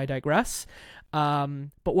delayed, but I digress. But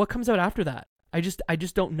what comes out after that? I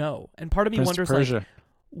just don't know. And part of me Prince of wonders Persia. like,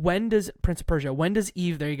 when does Prince of Persia, when does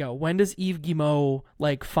Yves, there you go, when does Yves Guillemot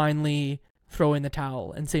like finally throw in the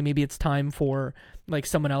towel and say maybe it's time for like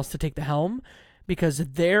someone else to take the helm? Because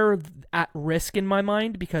they're at risk in my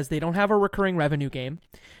mind, because they don't have a recurring revenue game.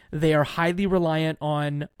 They are highly reliant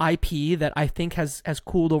on IP that I think has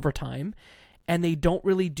cooled over time, and they don't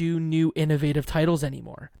really do new innovative titles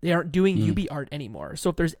anymore. They aren't doing UbiArt anymore.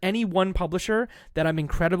 So if there's any one publisher that I'm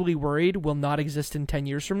incredibly worried will not exist in 10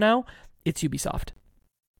 years from now, it's Ubisoft.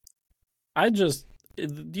 The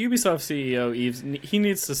Ubisoft CEO Yves, he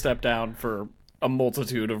needs to step down for a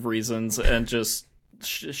multitude of reasons and just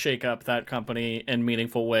shake up that company in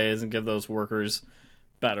meaningful ways and give those workers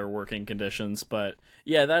better working conditions. But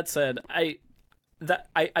yeah, that said, I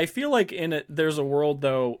feel like in it there's a world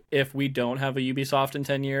though, if we don't have a Ubisoft in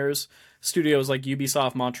 10 years, studios like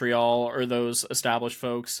Ubisoft Montreal or those established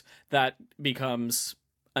folks, that becomes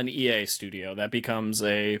an EA studio, that becomes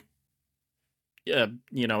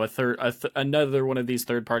another one of these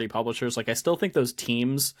third-party publishers. Like, I still think those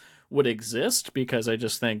teams would exist, because I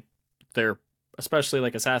just think they're, especially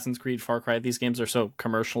like Assassin's Creed, Far Cry, these games are so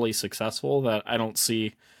commercially successful that I don't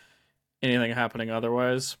see anything happening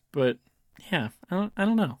otherwise. But yeah, I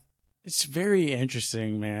don't know. It's very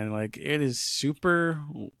interesting, man. Like, it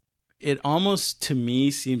almost to me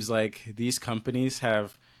seems like these companies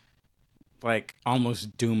have like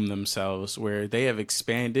almost doomed themselves, where they have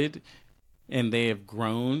expanded and they have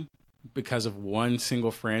grown because of one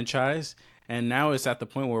single franchise. And now it's at the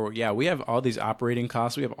point where, yeah, we have all these operating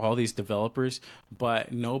costs, we have all these developers,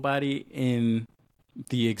 but nobody in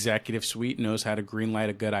the executive suite knows how to greenlight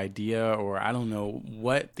a good idea, or I don't know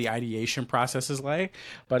what the ideation process is like.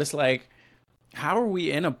 But it's like, how are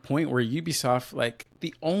we in a point where Ubisoft, like,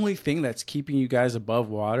 the only thing that's keeping you guys above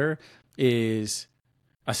water is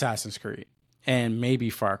Assassin's Creed and maybe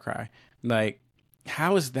Far Cry? Like,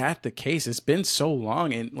 how is that the case? It's been so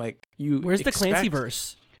long, and like, Where's the Clancy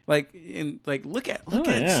verse? Look at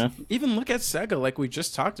even look at Sega, like we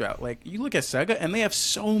just talked about. Like, you look at Sega and they have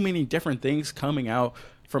so many different things coming out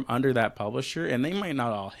from under that publisher, and they might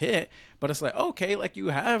not all hit, but it's like, okay, like, you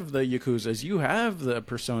have the Yakuzas, you have the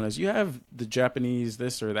Personas, you have the Japanese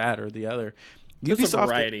this or that or the other. There's a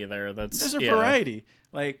variety there. There's a variety.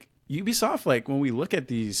 Like, Ubisoft, like, when we look at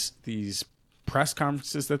these press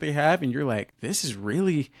conferences that they have, and you're like, this is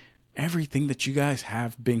really everything that you guys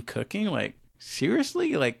have been cooking. Like,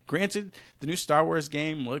 seriously? Like, granted, the new Star Wars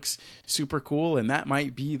game looks super cool, and that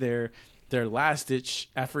might be their last ditch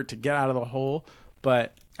effort to get out of the hole,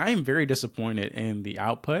 but I am very disappointed in the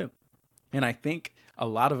output. And I think a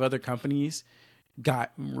lot of other companies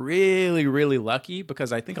got really, really lucky,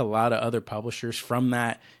 because I think a lot of other publishers from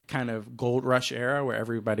that kind of gold rush era where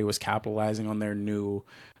everybody was capitalizing on their new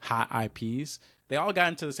hot IPs, they all got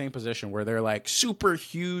into the same position where they're like super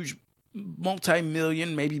huge,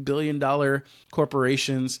 multi-million, maybe billion-dollar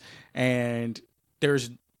corporations, and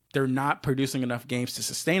they're not producing enough games to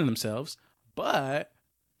sustain themselves, but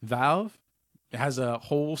Valve has a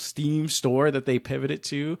whole Steam store that they pivoted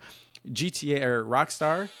to. GTA or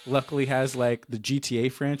Rockstar luckily has like the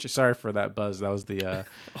GTA franchise. Sorry for that buzz. That was the that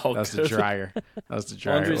was the dryer. That was the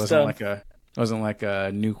dryer. It wasn't like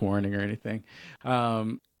a nuke warning or anything.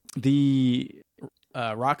 The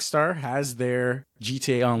Rockstar has their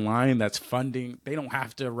GTA Online that's funding. They don't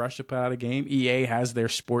have to rush to put out a game. EA has their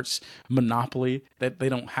sports monopoly that they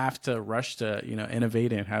don't have to rush to,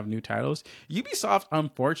 innovate and have new titles. Ubisoft,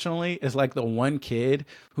 unfortunately, is like the one kid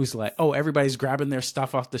who's like, oh, everybody's grabbing their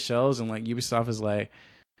stuff off the shelves, and like Ubisoft is like,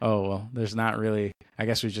 oh, well, there's not really. I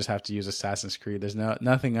guess we just have to use Assassin's Creed. There's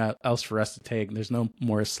nothing else for us to take. There's no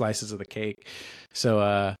more slices of the cake.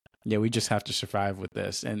 So yeah, we just have to survive with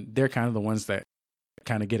this, and they're kind of the ones that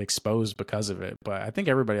kind of get exposed because of it. But I think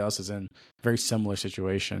everybody else is in a very similar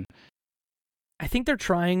situation. I think they're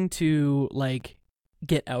trying to like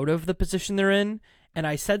get out of the position they're in. And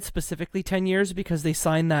I said specifically 10 years because they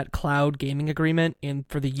signed that cloud gaming agreement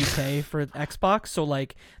for the UK for Xbox. So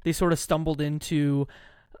like they sort of stumbled into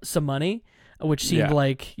some money, which seemed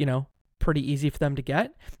like, pretty easy for them to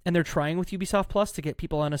get. And they're trying with Ubisoft Plus to get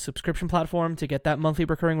people on a subscription platform to get that monthly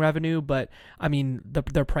recurring revenue. But I mean,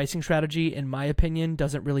 their pricing strategy, in my opinion,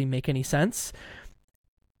 doesn't really make any sense.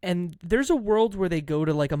 And there's a world where they go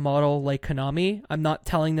to like a model like Konami. I'm not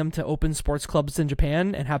telling them to open sports clubs in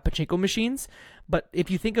Japan and have pachinko machines, but if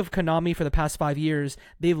you think of Konami for the past 5 years,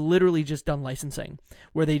 they've literally just done licensing,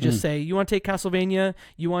 where they just say, you want to take Castlevania,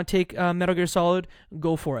 you want to take Metal Gear Solid,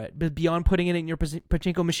 go for it. But beyond putting it in your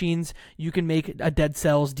pachinko machines, you can make a Dead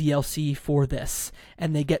Cells DLC for this,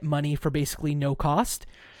 and they get money for basically no cost.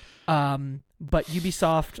 But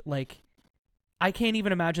Ubisoft, like, I can't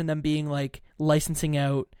even imagine them being like licensing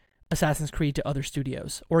out Assassin's Creed to other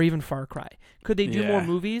studios or even Far Cry. Could they do more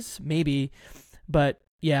movies? Maybe. But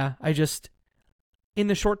yeah, in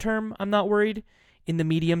the short term, I'm not worried. In the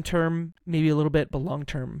medium term, maybe a little bit, but long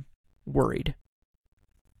term, worried.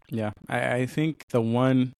 Yeah, I think the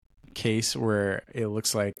one case where it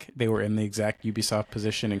looks like they were in the exact Ubisoft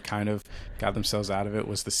position and kind of got themselves out of it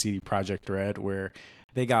was the CD Projekt Red, where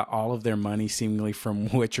they got all of their money seemingly from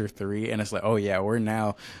Witcher 3, and it's like, oh yeah, we're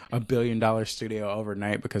now $1 billion studio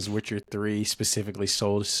overnight because Witcher 3 specifically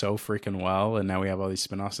sold so freaking well, and now we have all these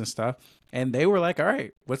spinoffs and stuff. And they were like, all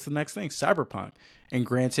right, what's the next thing? Cyberpunk. And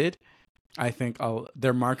granted, I think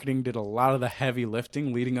their marketing did a lot of the heavy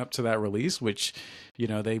lifting leading up to that release, which,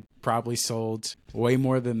 they probably sold way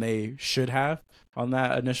more than they should have on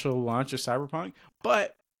that initial launch of Cyberpunk.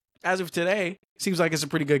 But as of today, seems like it's a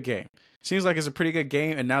pretty good game.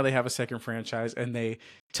 And now they have a second franchise, and they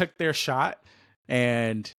took their shot,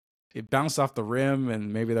 and it bounced off the rim,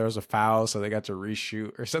 and maybe there was a foul, so they got to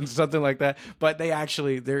reshoot or something like that. But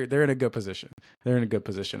they're in a good position. They're in a good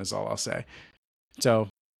position, is all I'll say. So,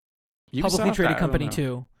 Ubisoft, publicly traded company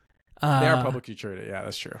too. They are publicly traded. Yeah,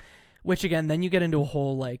 that's true. Which again, then you get into a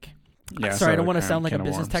whole like. Yeah, sorry, I don't want to sound like a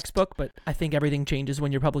business textbook, but I think everything changes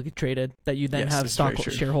when you're publicly traded. That you then have stock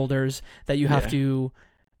shareholders that you have to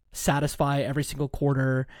satisfy every single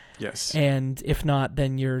quarter. Yes. And if not,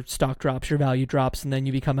 then your stock drops, your value drops, and then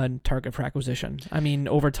you become a target for acquisition. I mean,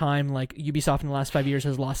 over time, like Ubisoft in the last 5 years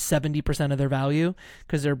has lost 70% of their value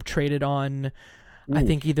because they're traded on, I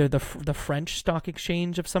think, either the French stock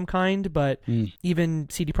exchange of some kind, but even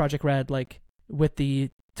CD Projekt Red, like with the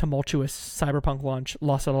tumultuous Cyberpunk launch,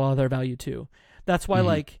 lost a lot of their value too. That's why,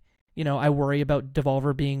 I worry about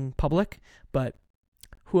Devolver being public, but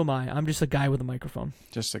who am I? I'm just a guy with a microphone.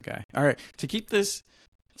 Just a guy. All right. To keep this,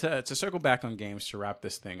 to circle back on games, to wrap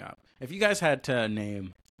this thing up, if you guys had to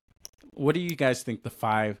name, what do you guys think the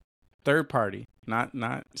 5 third-party, not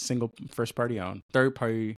single first-party owned,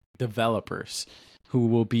 third-party developers who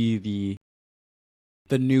will be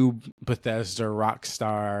the new Bethesda,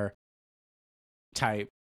 Rockstar type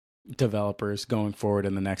developers going forward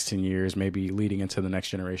in the next 10 years, maybe leading into the next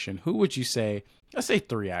generation? Who would you say? Let's say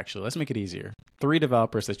 3, actually. Let's make it easier. 3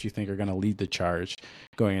 developers that you think are going to lead the charge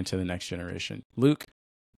going into the next generation. Luke,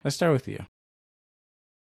 let's start with you.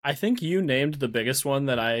 I think you named the biggest one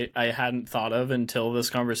that I hadn't thought of until this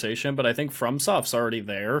conversation, but I think FromSoft's already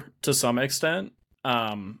there to some extent.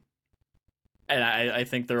 And I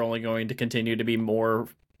think they're only going to continue to be more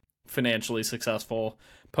financially successful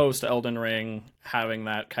post Elden Ring, having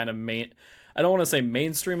that kind of I don't want to say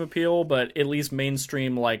mainstream appeal, but at least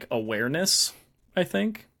mainstream like awareness, I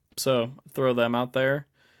think. So throw them out there.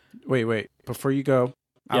 Wait. Before you go,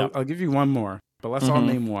 I'll give you one more, but let's all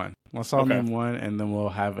name one. Let's all name one, and then we'll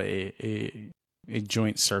have a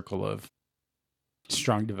joint circle of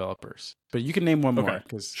strong developers. But you can name one more.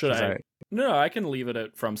 Should I? No, I can leave it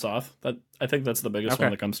at FromSoft. I think that's the biggest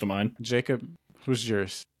one that comes to mind. Jacob, who's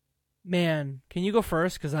yours? Man, can you go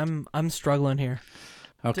first? Because I'm struggling here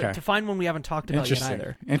Okay. to find one we haven't talked about yet Interesting.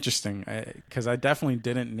 either. Interesting. Because I definitely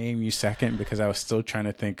didn't name you second because I was still trying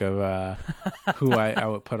to think of who I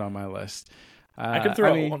would put on my list. I can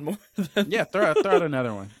throw out one more. Yeah, throw out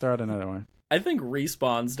another one. Throw out another one. I think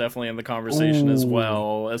Respawn's definitely in the conversation as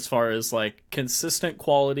well, as far as like consistent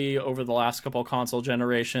quality over the last couple console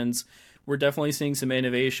generations. We're definitely seeing some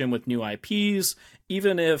innovation with new IPs.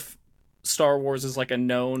 Even if Star Wars is like a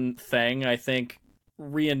known thing, I think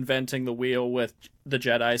reinventing the wheel with the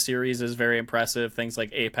Jedi series is very impressive. Things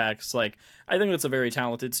like Apex, like I think it's a very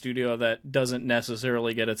talented studio that doesn't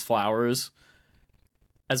necessarily get its flowers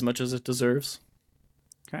as much as it deserves.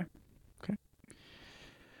 Okay.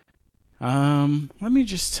 Let me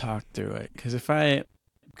just talk through it because if I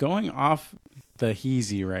going off the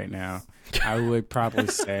Heezy right now, I would probably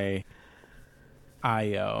say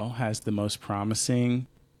IO has the most promising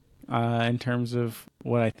in terms of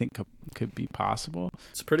what I think could be possible.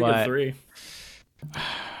 It's a pretty good 3.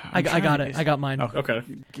 I got it. I got mine. Okay.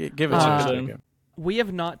 Give it to us. We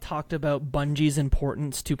have not talked about Bungie's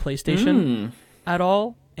importance to PlayStation at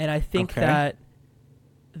all, and I think that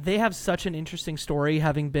they have such an interesting story,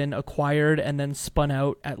 having been acquired and then spun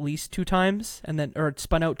out at least 2 times, and then or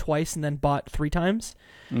spun out twice and then bought 3 times.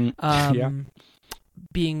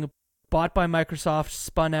 Being bought by Microsoft,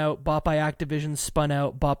 spun out, bought by Activision, spun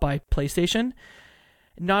out, bought by PlayStation.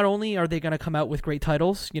 Not only are they going to come out with great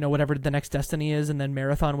titles, whatever the next Destiny is, and then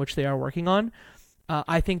Marathon, which they are working on,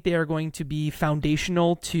 I think they are going to be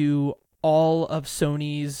foundational to all of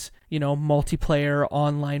Sony's, multiplayer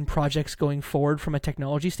online projects going forward from a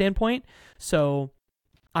technology standpoint. So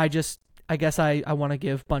I guess I want to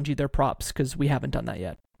give Bungie their props because we haven't done that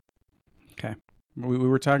yet. Okay. We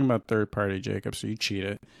were talking about third party, Jacob, so you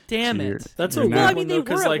cheated. Damn it. That's a you're weird not- one, though,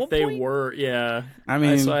 because they were, yeah. I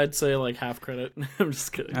mean, so I'd say like half credit. I'm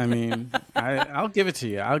just kidding. I mean, I'll give it to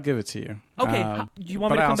you. Okay, do you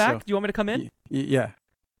want me to come back? Do you want me to come in? Yeah.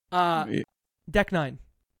 Deck 9.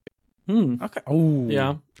 Okay. Oh.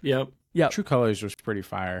 Yeah. Yep. Yeah. True Colors was pretty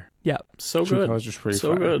fire. Yeah. So True good. Colors was pretty so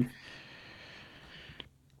fire. good.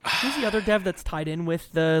 Who's the other dev that's tied in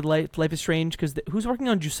with the Life is Strange? Because who's working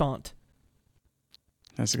on Jusant?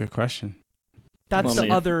 That's a good question. That's the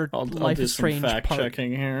other I'll Life do is some Strange fact part.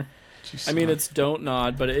 checking here. I mean, it's Don't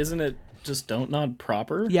Nod, but isn't it just Don't Nod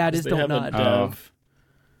proper? Yeah, it is They Don't have a Nod. dev.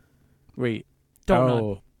 Wait. Don't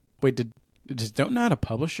Nod. Wait, does Don't Nod a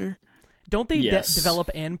publisher? Don't they Yes. develop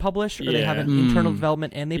and publish, or they Yeah. have an internal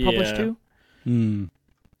development and they publish Yeah. too?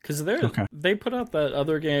 Because Okay. they put out that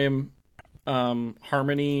other game,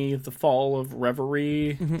 Harmony, The Fall of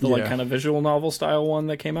Reverie, the like Yeah. kind of visual novel style one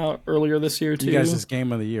that came out earlier this year too. You guys is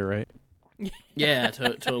Game of the Year, right? Yeah,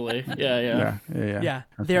 totally. Yeah. Yeah,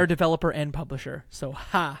 they're developer and publisher. So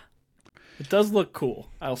It does look cool.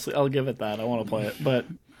 I'll give it that. I want to play it, but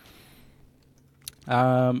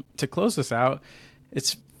To close this out,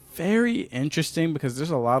 it's very interesting because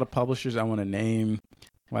there's a lot of publishers I want to name,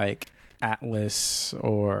 like Atlas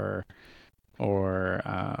or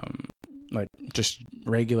like just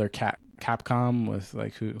regular Capcom with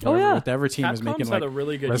like whatever team is making Capcom's like had a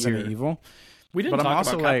really good Resident year. Evil. We didn't But I'm talk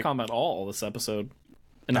also about like- Capcom at all this episode.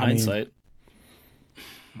 In I mean, hindsight,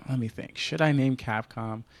 Let me think. Should I name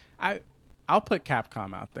Capcom? I'll put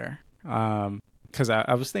Capcom out there. Because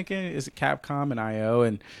I was thinking, is it Capcom and IO?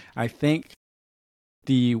 And I think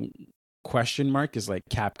the question mark is like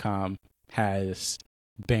Capcom has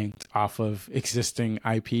banked off of existing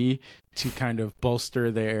IP to kind of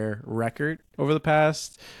bolster their record over the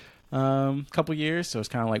past couple years. So it's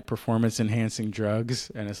kind of like performance enhancing drugs.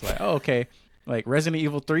 And it's like, oh, okay. Like Resident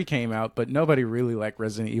Evil 3 came out, but nobody really liked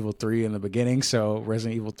Resident Evil 3 in the beginning. So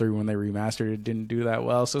Resident Evil 3, when they remastered it, didn't do that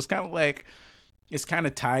well. So it's kind of like, it's kind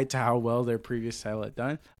of tied to how well their previous title had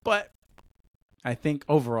done. But I think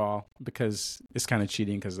overall, because it's kind of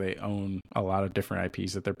cheating because they own a lot of different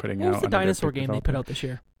IPs that they're putting what out. was the under their dinosaur big game they put development. out this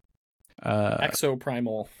year?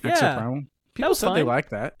 Exoprimal. Yeah. Exoprimal. People was said they fine. liked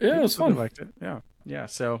that. Yeah, it People was said fun. They liked it. Yeah.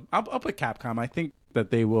 So I'll put Capcom. I think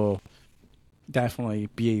that they will definitely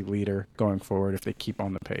be a leader going forward if they keep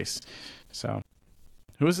on the pace. So,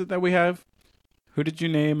 who is it that we have? Who did you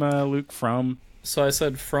name, Luke, from? So I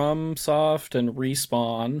said From Soft and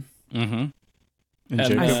Respawn. Mm-hmm. And And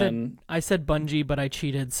Jacob? then- I said Bungie, but I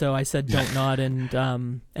cheated, so I said Don't Nod and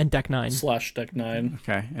Deck 9. / Deck 9.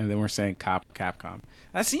 Okay, and then we're saying Capcom.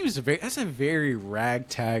 That's a very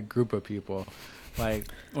ragtag group of people. Like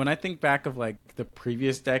when I think back of like the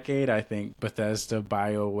previous decade, I think Bethesda,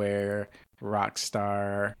 BioWare,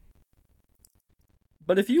 Rockstar.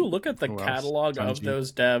 But if you look at the Who else? catalog of Bungie.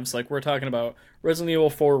 those devs, like we're talking about Resident Evil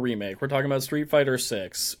 4 Remake, we're talking about Street Fighter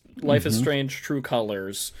 6, Life is Strange True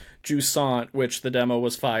Colors, Jusant, which the demo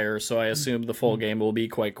was fire, so I assume the full game will be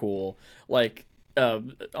quite cool. Like,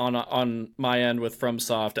 on my end with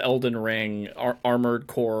FromSoft, Elden Ring, Armored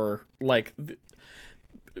Core, like,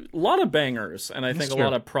 a lot of bangers, and I think a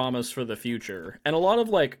lot of promise for the future. And a lot of,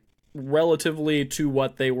 like, relatively to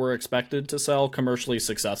what they were expected to sell, commercially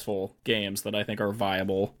successful games that I think are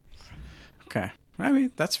viable. Okay. I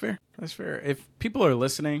mean, that's fair. That's fair. If people are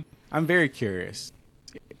listening, I'm very curious.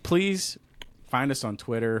 Please find us on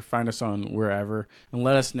Twitter, find us on wherever, and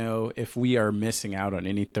let us know if we are missing out on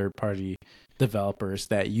any third-party developers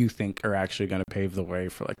that you think are actually going to pave the way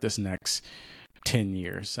for like this next 10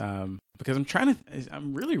 years. Because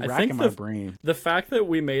I'm really racking my brain. The fact that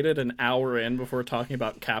we made it an hour in before talking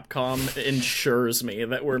about Capcom ensures me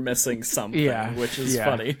that we're missing something, which is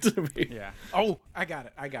funny to me. Yeah. Oh, I got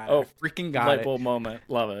it. I freaking got light bulb moment.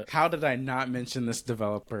 Love it. How did I not mention this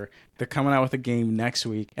developer? They're coming out with a game next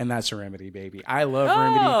week, and that's Remedy, baby. I love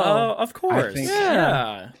Remedy. Oh, of course.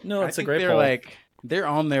 No, it's a great poll. They're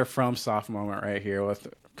on their FromSoft moment right here with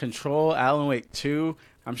Control, Alan Wake 2.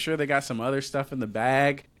 I'm sure they got some other stuff in the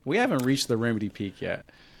bag. We haven't reached the Remedy peak yet.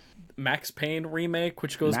 Max Payne remake,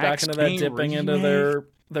 which goes back into that dipping into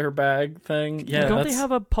their bag thing. Yeah, don't they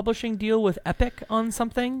have a publishing deal with Epic on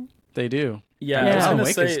something? They do. Yeah, I was Alan gonna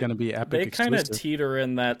Wake say is going to be Epic they exclusive. kind of teeter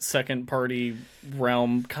in that second party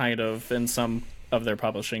realm, kind of in some of their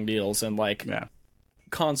publishing deals, and like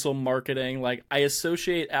console marketing. Like, I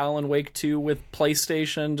associate Alan Wake 2 with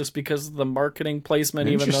PlayStation just because of the marketing placement,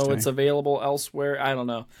 even though it's available elsewhere. I don't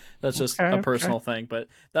know. That's just a personal thing, but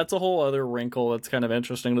that's a whole other wrinkle that's kind of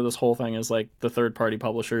interesting to this whole thing, is like the third party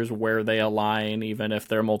publishers, where they align, even if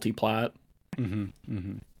they're multi-plat.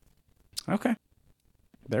 Okay.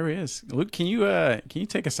 There he is. Luke, can you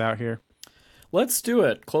take us out here? Let's do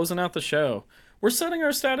it. Closing out the show. We're setting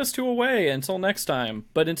our status to away until next time,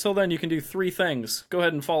 but until then you can do 3 things. Go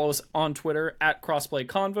ahead and follow us on Twitter at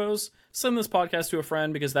CrossPlayConvos. Send this podcast to a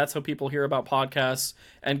friend, because that's how people hear about podcasts,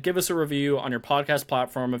 and give us a review on your podcast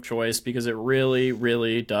platform of choice, because it really,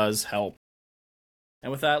 really does help.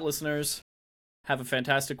 And with that, listeners, have a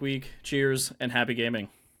fantastic week. Cheers and happy gaming.